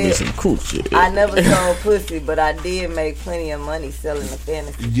said, owe me some coochie. I never sold pussy, but I did make plenty of money selling the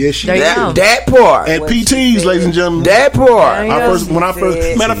fantasy. Yes, she did. That part. At PTs, ladies and gentlemen. That part. When I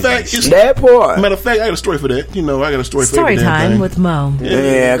first, matter of fact, it's that part. Matter of fact, I got a story for that. You know, I got a story for Story every damn time thing. with Mo.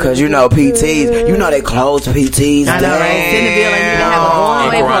 Yeah, because you know PTs, you know they close PTs. I know, right? Cinderville ain't even have a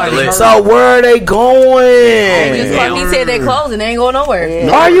going party. So where are they going? He said they're closing. They ain't going nowhere. Yeah.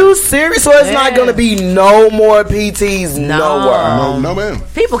 Are you serious? So it's not going to be no more PTs nowhere. No, ma'am.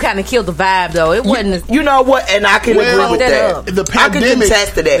 People kind of killed the vibe, though. It wasn't. You know what? And I can agree with that. The pandemic, I can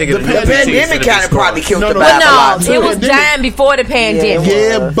contest to that. The pandemic kind of probably killed the vibe But a lot. no, it was dying before the pandemic.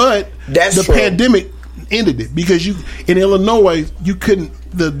 Yeah, but the true. pandemic ended it because in Illinois you couldn't.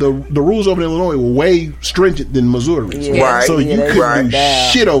 The rules over in Illinois were way stringent than Missouri. Yeah. Right. So you couldn't do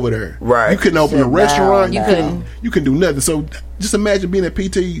shit over there. Right. You couldn't open a restaurant. You couldn't. You couldn't do nothing. So just imagine being at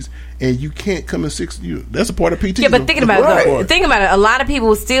PTs and you can't come in 6. That's a part of PTs. Yeah, but thinking about it, though, think about it. A lot of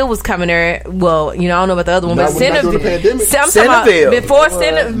people still was coming there. Well, you know, I don't know about the other one, but Centerville. Before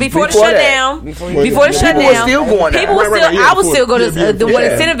the shutdown. Before the shutdown, still going people were still. I would still go to the one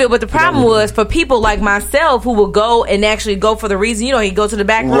in Centerville. But the problem was for people like myself who would go and actually go for the reason. You know, you go to the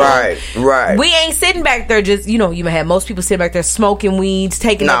back room. Right. We ain't sitting back there just, you know, you may have most people sitting back there smoking weeds,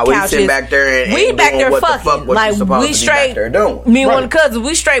 taking up couches. We sitting back there and we back there what fucking. The fuck like we straight. Me and one cousins,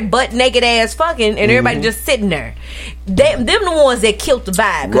 we straight butt naked ass fucking, and everybody just sitting there. Them the ones that killed the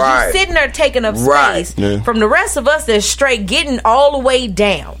vibe. Because you sitting there taking up space from the rest of us that's straight getting all the way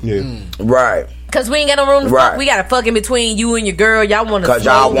down. Right. Cause we ain't got no room to fuck. We got to fuck in between you and your girl. Y'all want to. Cause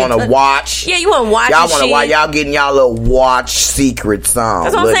y'all want to watch. Yeah, you want to watch. Y'all want to watch. Y'all getting y'all little watch secrets on.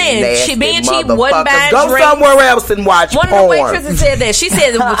 That's what I'm saying. She being cheap, wasn't buying Go drinks. somewhere else and watch porn. One of the waitresses said that. She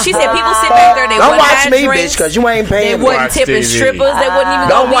said people sit back there. They don't watch me, drinks. bitch, cause you ain't paying. They wasn't tipping strippers. They wasn't even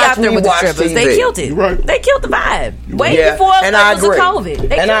gonna be out there with the strippers. They killed it. They killed the vibe. Way before it was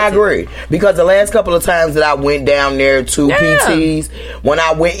COVID. And I agree because the last couple of times that I went down there to PTs, when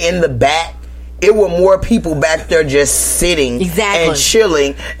I went in the back. It were more people back there just sitting and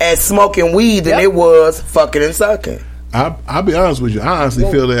chilling and smoking weed than it was fucking and sucking. I'll be honest with you. I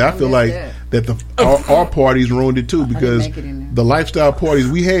honestly feel that. I feel like that our parties ruined it too because the lifestyle parties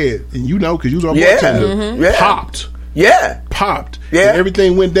we had, and you know, because you was our bartender, popped. And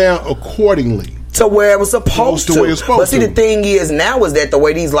everything went down accordingly. To where it was supposed to. But see, the thing is now is that the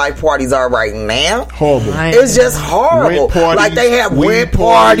way these life parties are right now, horrible. It's just horrible. Like they have rent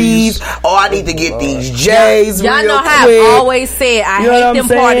parties. Oh, I need to get these J's. Y'all know how quick. I always said I hate them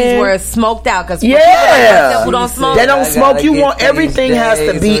parties where it's smoked out because who don't smoke. They don't smoke. You want everything has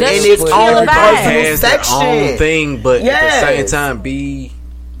to be in its own personal section. Own thing, but at the same time be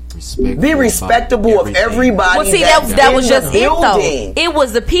respectable of everybody. Well, see, that was just it though. It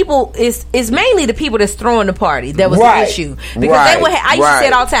was the people. It's mainly the people that's throwing the party that was the issue because they would. I used to say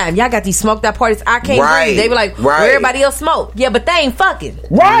it all the time. Y'all got these smoked out parties. I can't breathe. They be like, where everybody else smoke. Yeah, but they ain't fucking.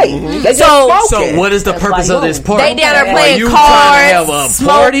 They so what is the purpose of this party? They down there playing cards, trying to have a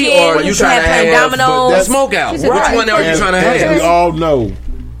party, or are you trying to have dominoes, smoke out? Which one are you trying to have? As we all know.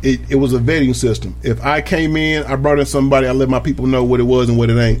 It was a vetting system. If I came in, I brought in somebody, I let my people know what it was and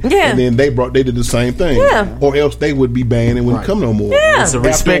what it ain't. And then they did the same thing. Or else they would be banned and wouldn't come no more. It's a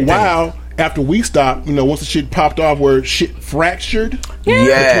after a while, after we stopped, you know, once the shit popped off where shit fractured. When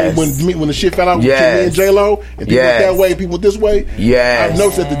the shit fell out between me and J-Lo, and people went that way, people went this way. I've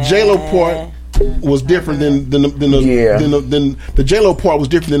noticed that the J-Lo part was different than the J-Lo part was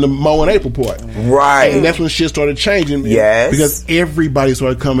different than the Mo and April part. And that's when shit started changing. Because everybody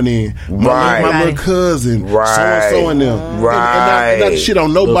started coming in. My little cousin, so-and-so and them. And not to shit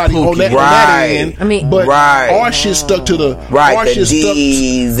on nobody on that end. I mean, but our shit stuck to the the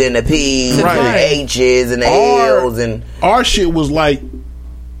D's and the P's and the H's and the L's and our shit was like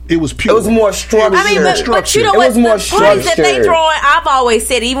it was pure. It was more structured. I mean, but you know what? The parties that they throwing, I've always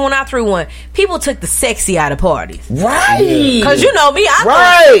said, even when I threw one, people took the sexy out of parties. Because you know me,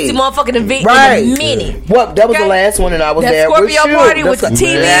 I threw sexy motherfucking in a minute. Well, that was the last one, and I was there with you. Scorpio party with the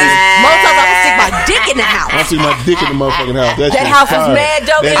TVs. Most times I would stick my dick in the house. I stick my dick in the motherfucking house. That house was mad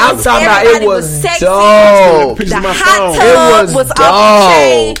dope. I'm talking about it was dope. The hot tub was off the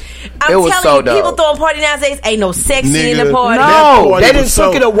chain. I'm telling you, people throwing party nowadays ain't no sexy in the party. No, they didn't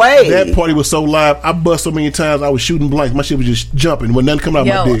took it away. That party was so live. I bust so many times. I was shooting blanks. My shit was just jumping when nothing coming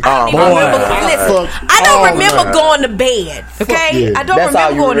out my dick. I don't remember going to bed. Okay, I don't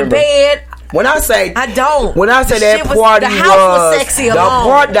remember going to bed. When I say I don't. When I say that was, party the house was sexy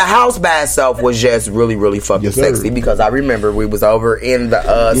alone. The house by itself was just really, really fucking sexy because I remember we was over in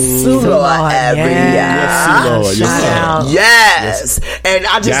the Sula area. Yes. And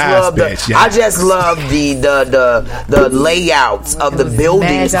I just love the layouts of the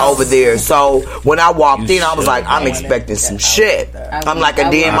buildings over there. So when I walked in, I was like, I'm expecting some shit. I'm like,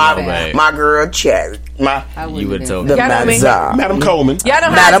 and then my girl Cherry. You would tell me. Madam Coleman.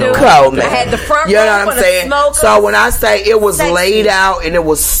 Madam Coleman. I had the front you know row what I'm saying? So when I say it was laid out and it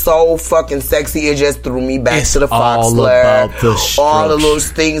was so fucking sexy, it just threw me back to the Foxler. All the little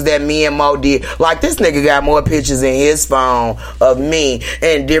things that me and Mo did. Like this nigga got more pictures in his phone of me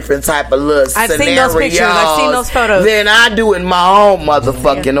and different type of little scenarios. I've seen those pictures. I've seen those photos. Then I do in my own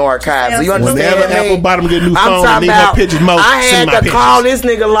motherfucking archives. You understand what I mean? Apple Bottom get a new phone. I'm talking about. Pictures, Mo, I had to call this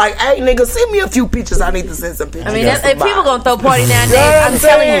nigga like, hey nigga, send me a few pictures. I need to send some pictures. I mean, if people gonna throw party nowadays, I'm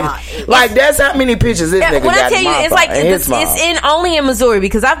telling you, like that's how many pictures this nigga got. When I tell you, it's like it's only in Missouri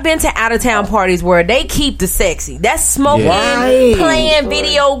because I've been to out of town parties where they keep the sexy. That's smoking, playing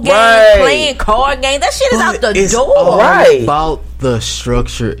video games, playing card games. That shit is out the door. Right. About the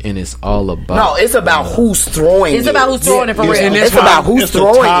structure and it's all about. No, it's about who's throwing. It's about who's throwing it for real. It's about who's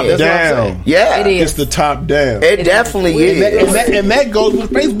throwing it. Down. Yeah, it is. It's the top down. It definitely is, and that goes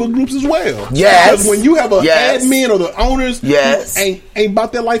with Facebook groups as well. Yes, because when you have an admin or the owners, ain't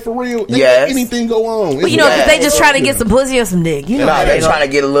about that life for real. They let anything go on. But you know, because they just trying to get some pussy or some dick. You know, they trying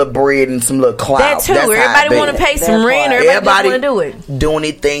to get a little bread and some little clout. That too. Everybody want to pay some rent. Everybody want to do it. Do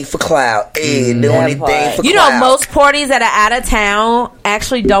anything for clout. Do anything for clout. You know, most parties that are out of town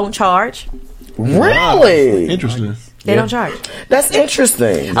actually don't charge. Really? Interesting. They don't charge. That's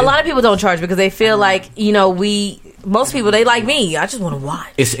interesting. A lot of people don't charge because they feel like, you know, most people, they like me. I just want to watch.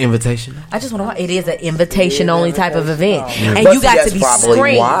 It's an invitation. I just want to watch. It is an invitation only type of event. Yeah. And but you got to be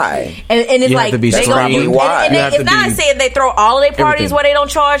screened. Why? And it's you like, they go, why? And it's not saying they throw all of their parties everything. where they don't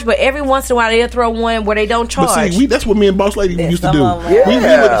charge, but every once in a while they'll throw one where they don't charge. But see, that's what me and Boss Lady used to do.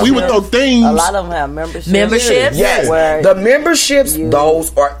 We would throw things. A lot of them have memberships. Yes. The memberships,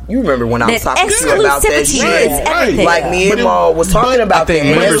 those are, you remember when I was talking to you about that shit. Like me and Mo was talking about that.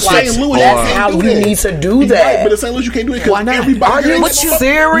 That's how we need to do that. But in St. Louis you can't do it because everybody. Are you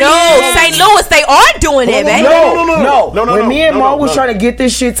serious? No, St. Louis, they are doing it, baby. No. When me and Mo was trying to get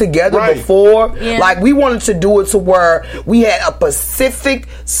this shit together before, like we wanted to do it to where we had a specific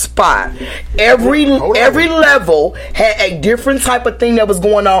spot. Every level had a different type of thing that was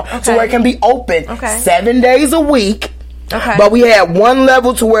going on, so where it can be open 7 days a week. Okay. But we had one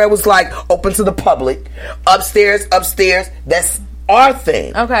level to where it was like open to the public. Upstairs. That's our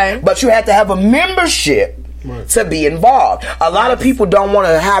thing. Okay. But you had to have a membership to be involved. A lot of people don't want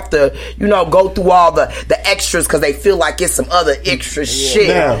to have to, go through all the extras because they feel like it's some other extra shit.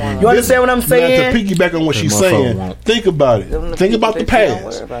 Now, you understand what I'm saying? Now, to piggyback on what she's saying, think about it. Think about the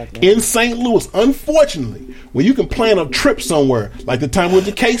past. In St. Louis, unfortunately, when you can plan a trip somewhere, like the time we went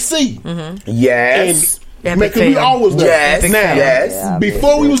to KC. Yes. Because we always there. Yes.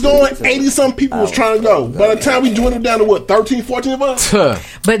 Before we was going, 80-some people was trying to go. By the time we dwindled down to 13, 14 of us?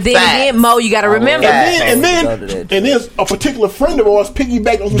 But then again, Mo, you got to remember. And then a particular friend of ours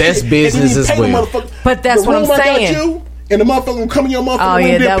piggybacked on some that's shit. Business as well. But that's what I'm saying. And the motherfucker gonna come in your motherfucker room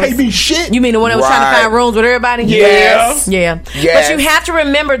and didn't pay me shit. You mean the one that was trying to find rooms with everybody? Yes. Yeah. But you have to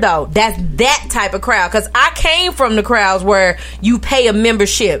remember, though, that's that type of crowd. Because I came from the crowds where you pay a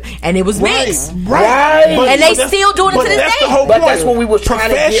membership and it was mixed. Right. And they still doing it to this day. But that's what we were trying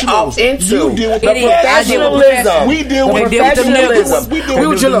to get off into. You deal with the professionalism. We deal with professionalism. We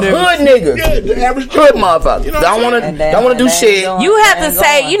were just hood niggas. Yeah, the average hood motherfuckers. Don't want to do shit. You have to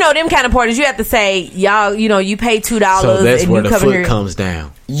say, them kind of parties, you have to say, y'all, you pay $2. So that's and where you the foot here. comes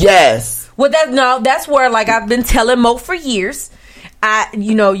down. Yes. Well, that's where, like, I've been telling Mo for years.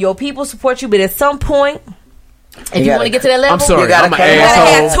 Your people support you, but at some point, if you want to get to that level, I'm sorry, you gotta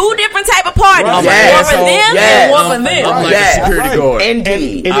have two different type of parties. Right. One for them and one for them. I'm like a security guard.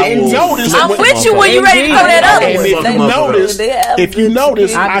 Indeed. I'm with you when you're ready to throw that up. If you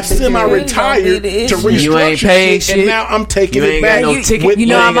notice, I semi-retired to restructure. You ain't paying shit. And now I'm taking it back. No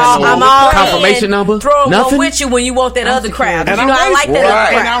ticket. I'm all confirmation number. Throwing one with you when you want that other crowd. And I like that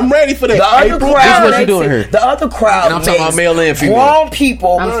other crowd. And I'm ready for that. The other crowd. What you doing here? The other crowd. And I'm talking about male and female. Grown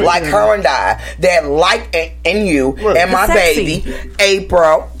people like her and I that like and and you and my baby,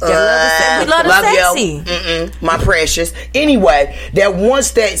 April. We love the sexy. My precious. Anyway, that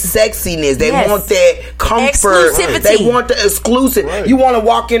wants that sexiness. They want that comfort. Exclusivity. They want the exclusive. Right. You want to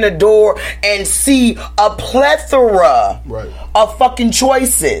walk in the door and see a plethora of fucking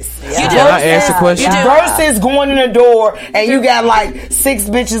choices. Yeah. Can I ask a question? Versus going in the door and you got like 6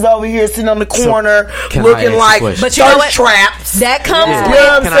 bitches over here sitting on the corner looking like thirst traps. That comes with, you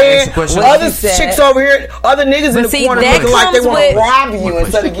know what I'm saying? Other chicks over here, other niggas in the corner looking like they want to rob you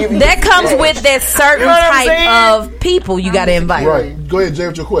instead of giving you. That comes with that certain type of people you got to invite. Right. Go ahead, Jay,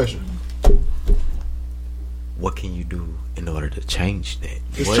 with your question. What can you do in order to change that?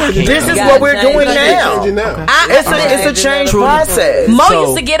 This is what we're doing now. It's a change process. Mo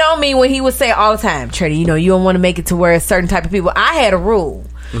used to get on me when he would say all the time, Trinity, you know, you don't want to make it to where a certain type of people. I had a rule.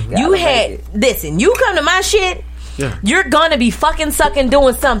 You come to my shit, you're gonna be fucking sucking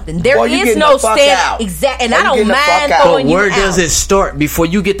doing something. There is no stand exact, and I don't mind throwing you out. Where does it start before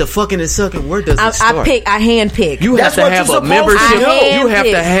you get the fucking and sucking? Where does it start? I hand pick. You have to have a membership. You have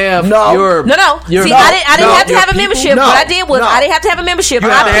to have your See, I didn't have to have a membership. What I did was I didn't have to have a membership. You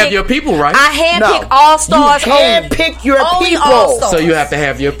have to have your people, right? I hand pick all stars. You hand pick your people. So you have to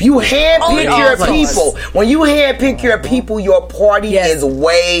have your people. You hand pick your people. When you hand pick your people, your party is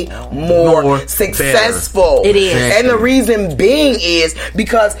way more successful. It is. And the reason being is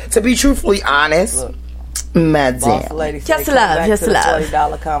because, to be truthfully honest, Just love.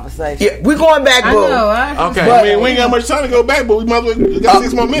 $20 conversation. Yeah, we're going back, boo. Okay, but, I mean, we ain't got much time to go back, but we might as well got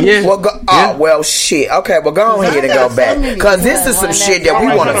 6 more minutes. Yeah. Well, shit. Okay, well, go ahead and go back because this is some shit that we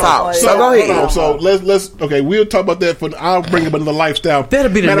want to talk. So go ahead. So let's. Okay, we'll talk about that. I'll bring up another lifestyle.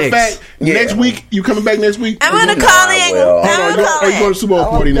 That'll be the matter of fact. Next week, you coming back next week? I'm gonna call in. Are you going to Super Bowl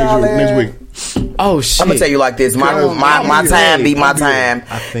party next week? Oh shit! I'm gonna tell you like this. My time be my time,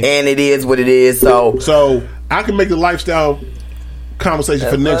 and it is what it is. So I can make the lifestyle conversation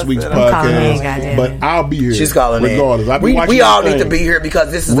for next week's podcast, but I'll be here. She's calling regardless. In. We all need to be here because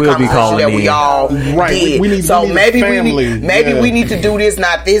this is the conversation that we all did. We need maybe we need to do this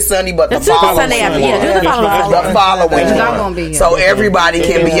not this Sunday, but the following Sunday after. Yeah, do the following. I'm gonna be here. So everybody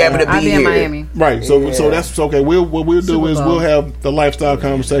can be able to be here. In Miami. Right. So that's okay. What we'll do is we'll have the lifestyle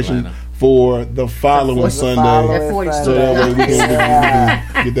conversation for the following Sunday, so that way we can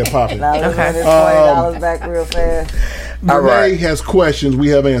get that popping. Okay. $20 back real fast. Renee has questions. We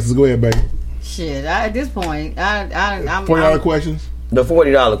have answers. Go ahead, baby. Shit, at this point, I'm $40 questions. The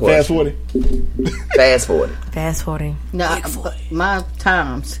 $40 question. Fast 40. Fast 40. No, my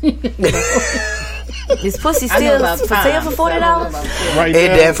times. Is pussy still for sale for $40? Right.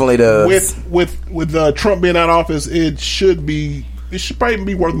 It definitely does. With Trump being out of office, it should probably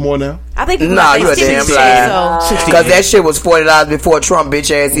be worth more now. I think you a damn lie. Because that shit was $40 before Trump bitch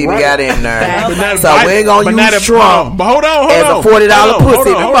ass even got in there. So we ain't gonna use Trump hold on. as a $40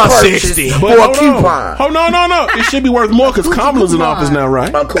 pussy about 60 for a coupon. Oh no. It should be worth more because Kamala's in office now, right?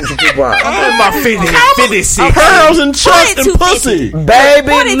 A coochie coupon. About 56. Pearls and trust and pussy.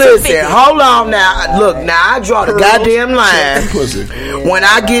 Baby, listen. Hold on now. Look, now I draw the goddamn line. When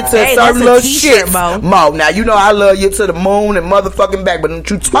I get to certain little shit, Mo. Now you know I love you to the moon and motherfucking back, but don't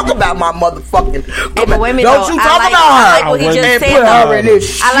you talk about my motherfucking. Don't you talk about her. I like what he just said, though. I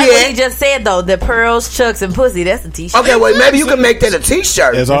like what he just said, though. The pearls, chucks, and pussy. That's a t-shirt. Okay, well maybe you can make that a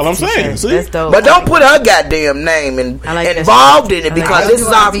t-shirt. That's all I'm saying. See? That's dope. But don't put her goddamn name involved in it because this is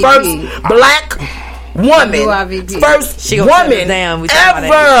our first black woman, first woman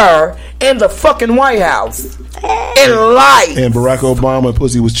ever in the fucking White House in life. And Barack Obama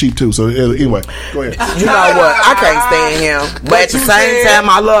pussy was cheap too. So anyway, go ahead. You know what? I can't stand him, but at the same time,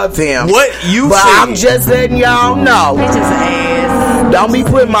 I love him. But I'm just letting y'all know. Don't be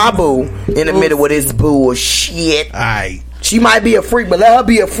putting my boo in the middle with this bullshit. Alright. She might be a freak, but let her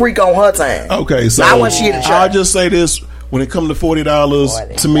be a freak on her time. Okay, so I'll just say this: when it comes to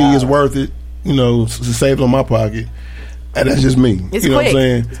 $40, to me, it's worth it. You know, to save it on my pocket. And that's just me. It's you know quick. what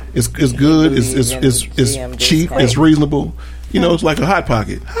I'm saying? It's good. It's cheap. It's reasonable. You know, it's like a hot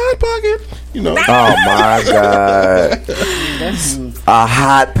pocket. Hot pocket. You know. Oh my God. A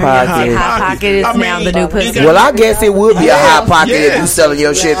hot pocket. Hot pocket is now the new pussy. Well, I guess it would be a hot pocket if you selling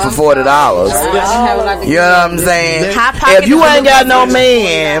your shit for $40. You know what I'm saying? If you ain't got no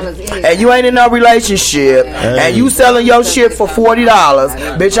man and you ain't in no relationship and you selling your shit for $40,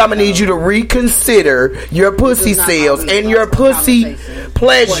 bitch, I'm gonna need you to reconsider your pussy sales and your pussy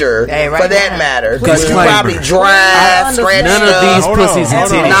pleasure for that matter. Because you probably dry, scratched none of these pussies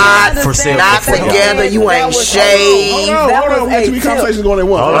and titties not together. You ain't shaved. That was a conversation's going at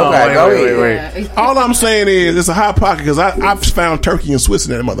once. Okay, go ahead. All I'm saying is it's a hot pocket because I've found turkey and Swiss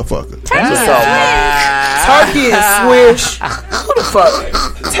in that motherfucker. Turkey and Swiss. Who the fuck?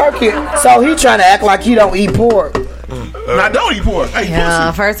 Turkey. So he trying to act like he don't eat pork. I don't eat pork. I eat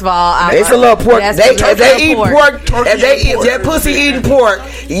pussy. First of all, it's a little pork. If they eat pork, if that pussy eating pork,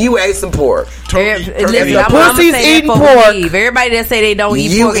 you ate some pork. Listen, if the pussy's eating pork, everybody that say they don't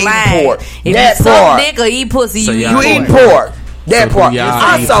eat you pork, eat pork. If that you suck dick or eat pussy, you eat pork. That part.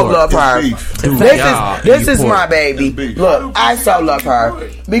 I so love her. This is my baby. Look, I so love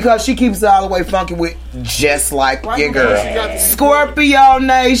her because she keeps it all the way funky with just like your girl. Scorpio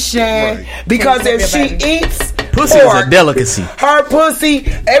Nation. Because if she eats pussy is a delicacy. Her pussy,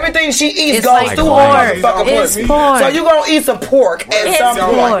 everything she eats goes like through her motherfucking pussy. So you gonna eat some pork at some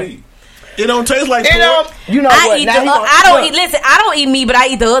point. It don't taste like pork. You know I what? eat I don't eat. Listen, I don't eat meat, but I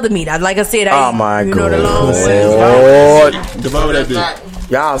eat the other meat. Like I said, I eat. My you God. know, the long Lord. Devour that dick.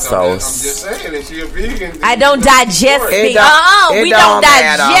 Y'all so. I'm just saying, if she a vegan, I don't digest meat. We don't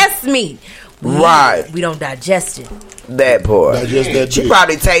digest meat. Right. We don't digest it. That part. Digest that she dick.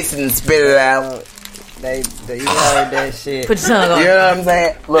 probably tasted and spit it out. They heard that shit. Put your tongue on. You know what I'm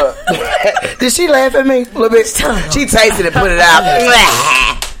saying? Look. Did she laugh at me a little bit? She tasted it, put it out.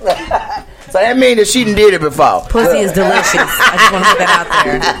 So that means that she did it before. Pussy is delicious. I just want to put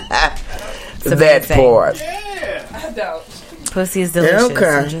that out there. That part. Yeah, I don't. Pussy is delicious. Okay.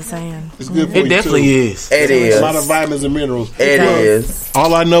 I'm just saying. It's good for It you definitely too. is. It is. A lot of vitamins and minerals. It is.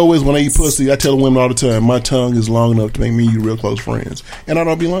 All I know is when I eat pussy, I tell the women all the time, my tongue is long enough to make me and you real close friends. And I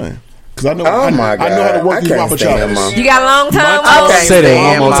don't be lying. Because I know, Oh my God. I know how to work these can't stand wapachalas. him. You got a long tongue? I can't Say that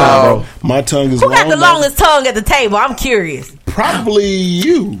stand one more time, bro. My tongue is Who long got the enough. longest tongue at the table? I'm curious. Probably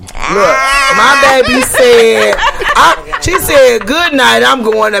you. Look, my baby said, she said, good night, I'm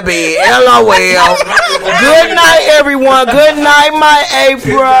going to bed. LOL. Good night, everyone. Good night, my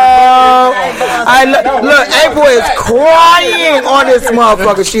April. Look, April is crying on this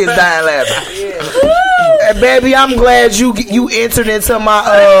motherfucker. She is dying laughing. Baby, I'm glad you entered into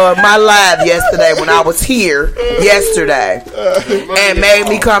my my live yesterday when I was here yesterday and made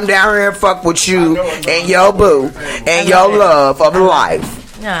me come down here and fuck with you and your boo and your love of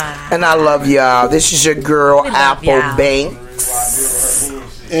life. And I love y'all. This is your girl Apple Banks.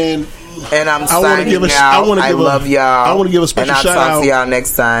 And I'm signing out. I love y'all. I want to give a special shout out. And I'll talk to y'all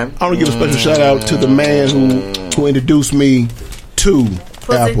next time. I want to give a special shout out to the man who introduced me to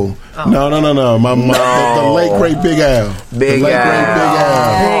Apple. Oh. No. The late great Big Al. Big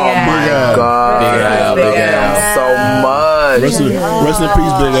Al. God. Big Al. So much. Rest in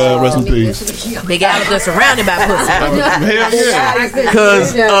peace, Big Al. Rest in peace. Big Al was surrounded by pussy. Hell yeah.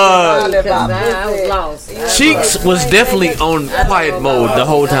 Because Cheeks was definitely on quiet mode the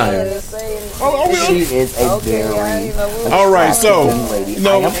whole time. She is a very Alright, so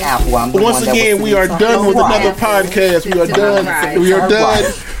once again we are done with another podcast. We are done.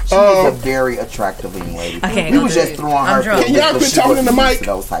 She is a very attractive young lady. Okay, we was just throwing her. Can y'all quit talking in the mic?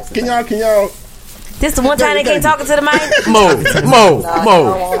 Can y'all? This the one time they can't talking to the mic? Mo.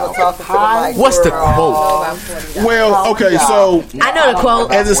 What's the quote? Well, okay, so I know the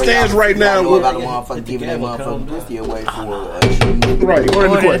quote. as it stands right now, right, order in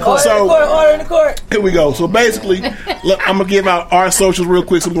the court. Order in the court. Here we go. So basically, look, I'm gonna give out our socials real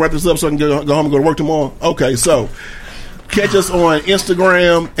quick so we can wrap this up so I can go home and go to work tomorrow. Okay, so catch us on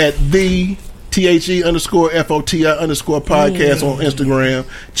Instagram at THE_FOTI_podcast on Instagram.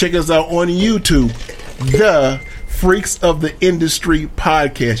 Check us out on YouTube, the Freaks of the Industry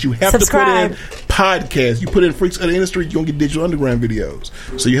podcast. You have Subscribe. to put in podcast. You put in Freaks of the Industry, you're gonna get Digital Underground videos.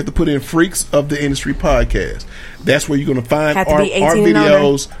 So you have to put in Freaks of the Industry podcast. That's where you're gonna find our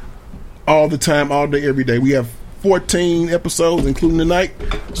videos all the time, all day, every day. We have 14 episodes, including tonight.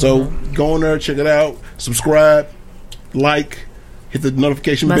 So go on there, check it out, subscribe, like, hit the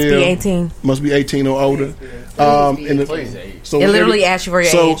notification bell. Must be 18. Must be 18 or older. So it literally asks you for your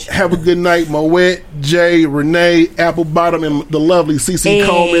age. So have a good night, Moet, Jay, Renee, Applebottom, and the lovely CC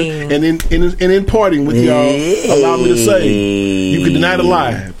Coleman. And in parting with y'all, allow me to say, you can deny the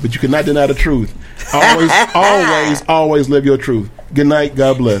lie, but you cannot deny the truth. Always live your truth. Good night.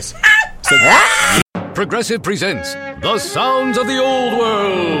 God bless. Progressive presents The Sounds of the Old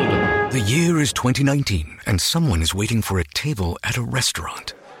World. The year is 2019, and someone is waiting for a table at a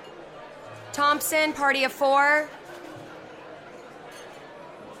restaurant. Thompson, party of 4.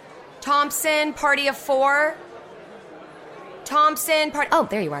 Thompson, party of 4. Thompson, party... Oh,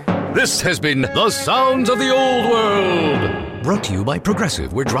 there you are. This has been The Sounds of the Old World. Brought to you by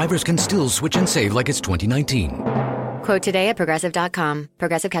Progressive, where drivers can still switch and save like it's 2019. Quote today at Progressive.com.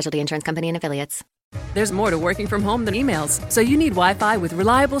 Progressive Casualty Insurance Company and Affiliates. There's more to working from home than emails, so you need Wi-Fi with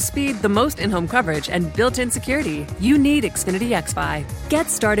reliable speed, the most in-home coverage, and built-in security. You need Xfinity XFi. Get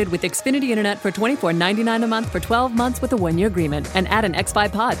started with Xfinity Internet for $24.99 a month for 12 months with a 1-year agreement, and add an XFi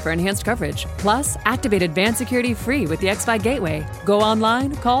pod for enhanced coverage. Plus, activate advanced security free with the XFi Gateway. Go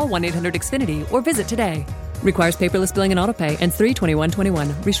online, call 1-800-XFINITY, or visit today. Requires paperless billing and autopay. Ends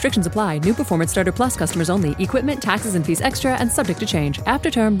 3/21/21. Restrictions apply. New Performance Starter Plus customers only. Equipment, taxes, and fees extra and subject to change.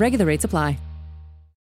 After term, regular rates apply.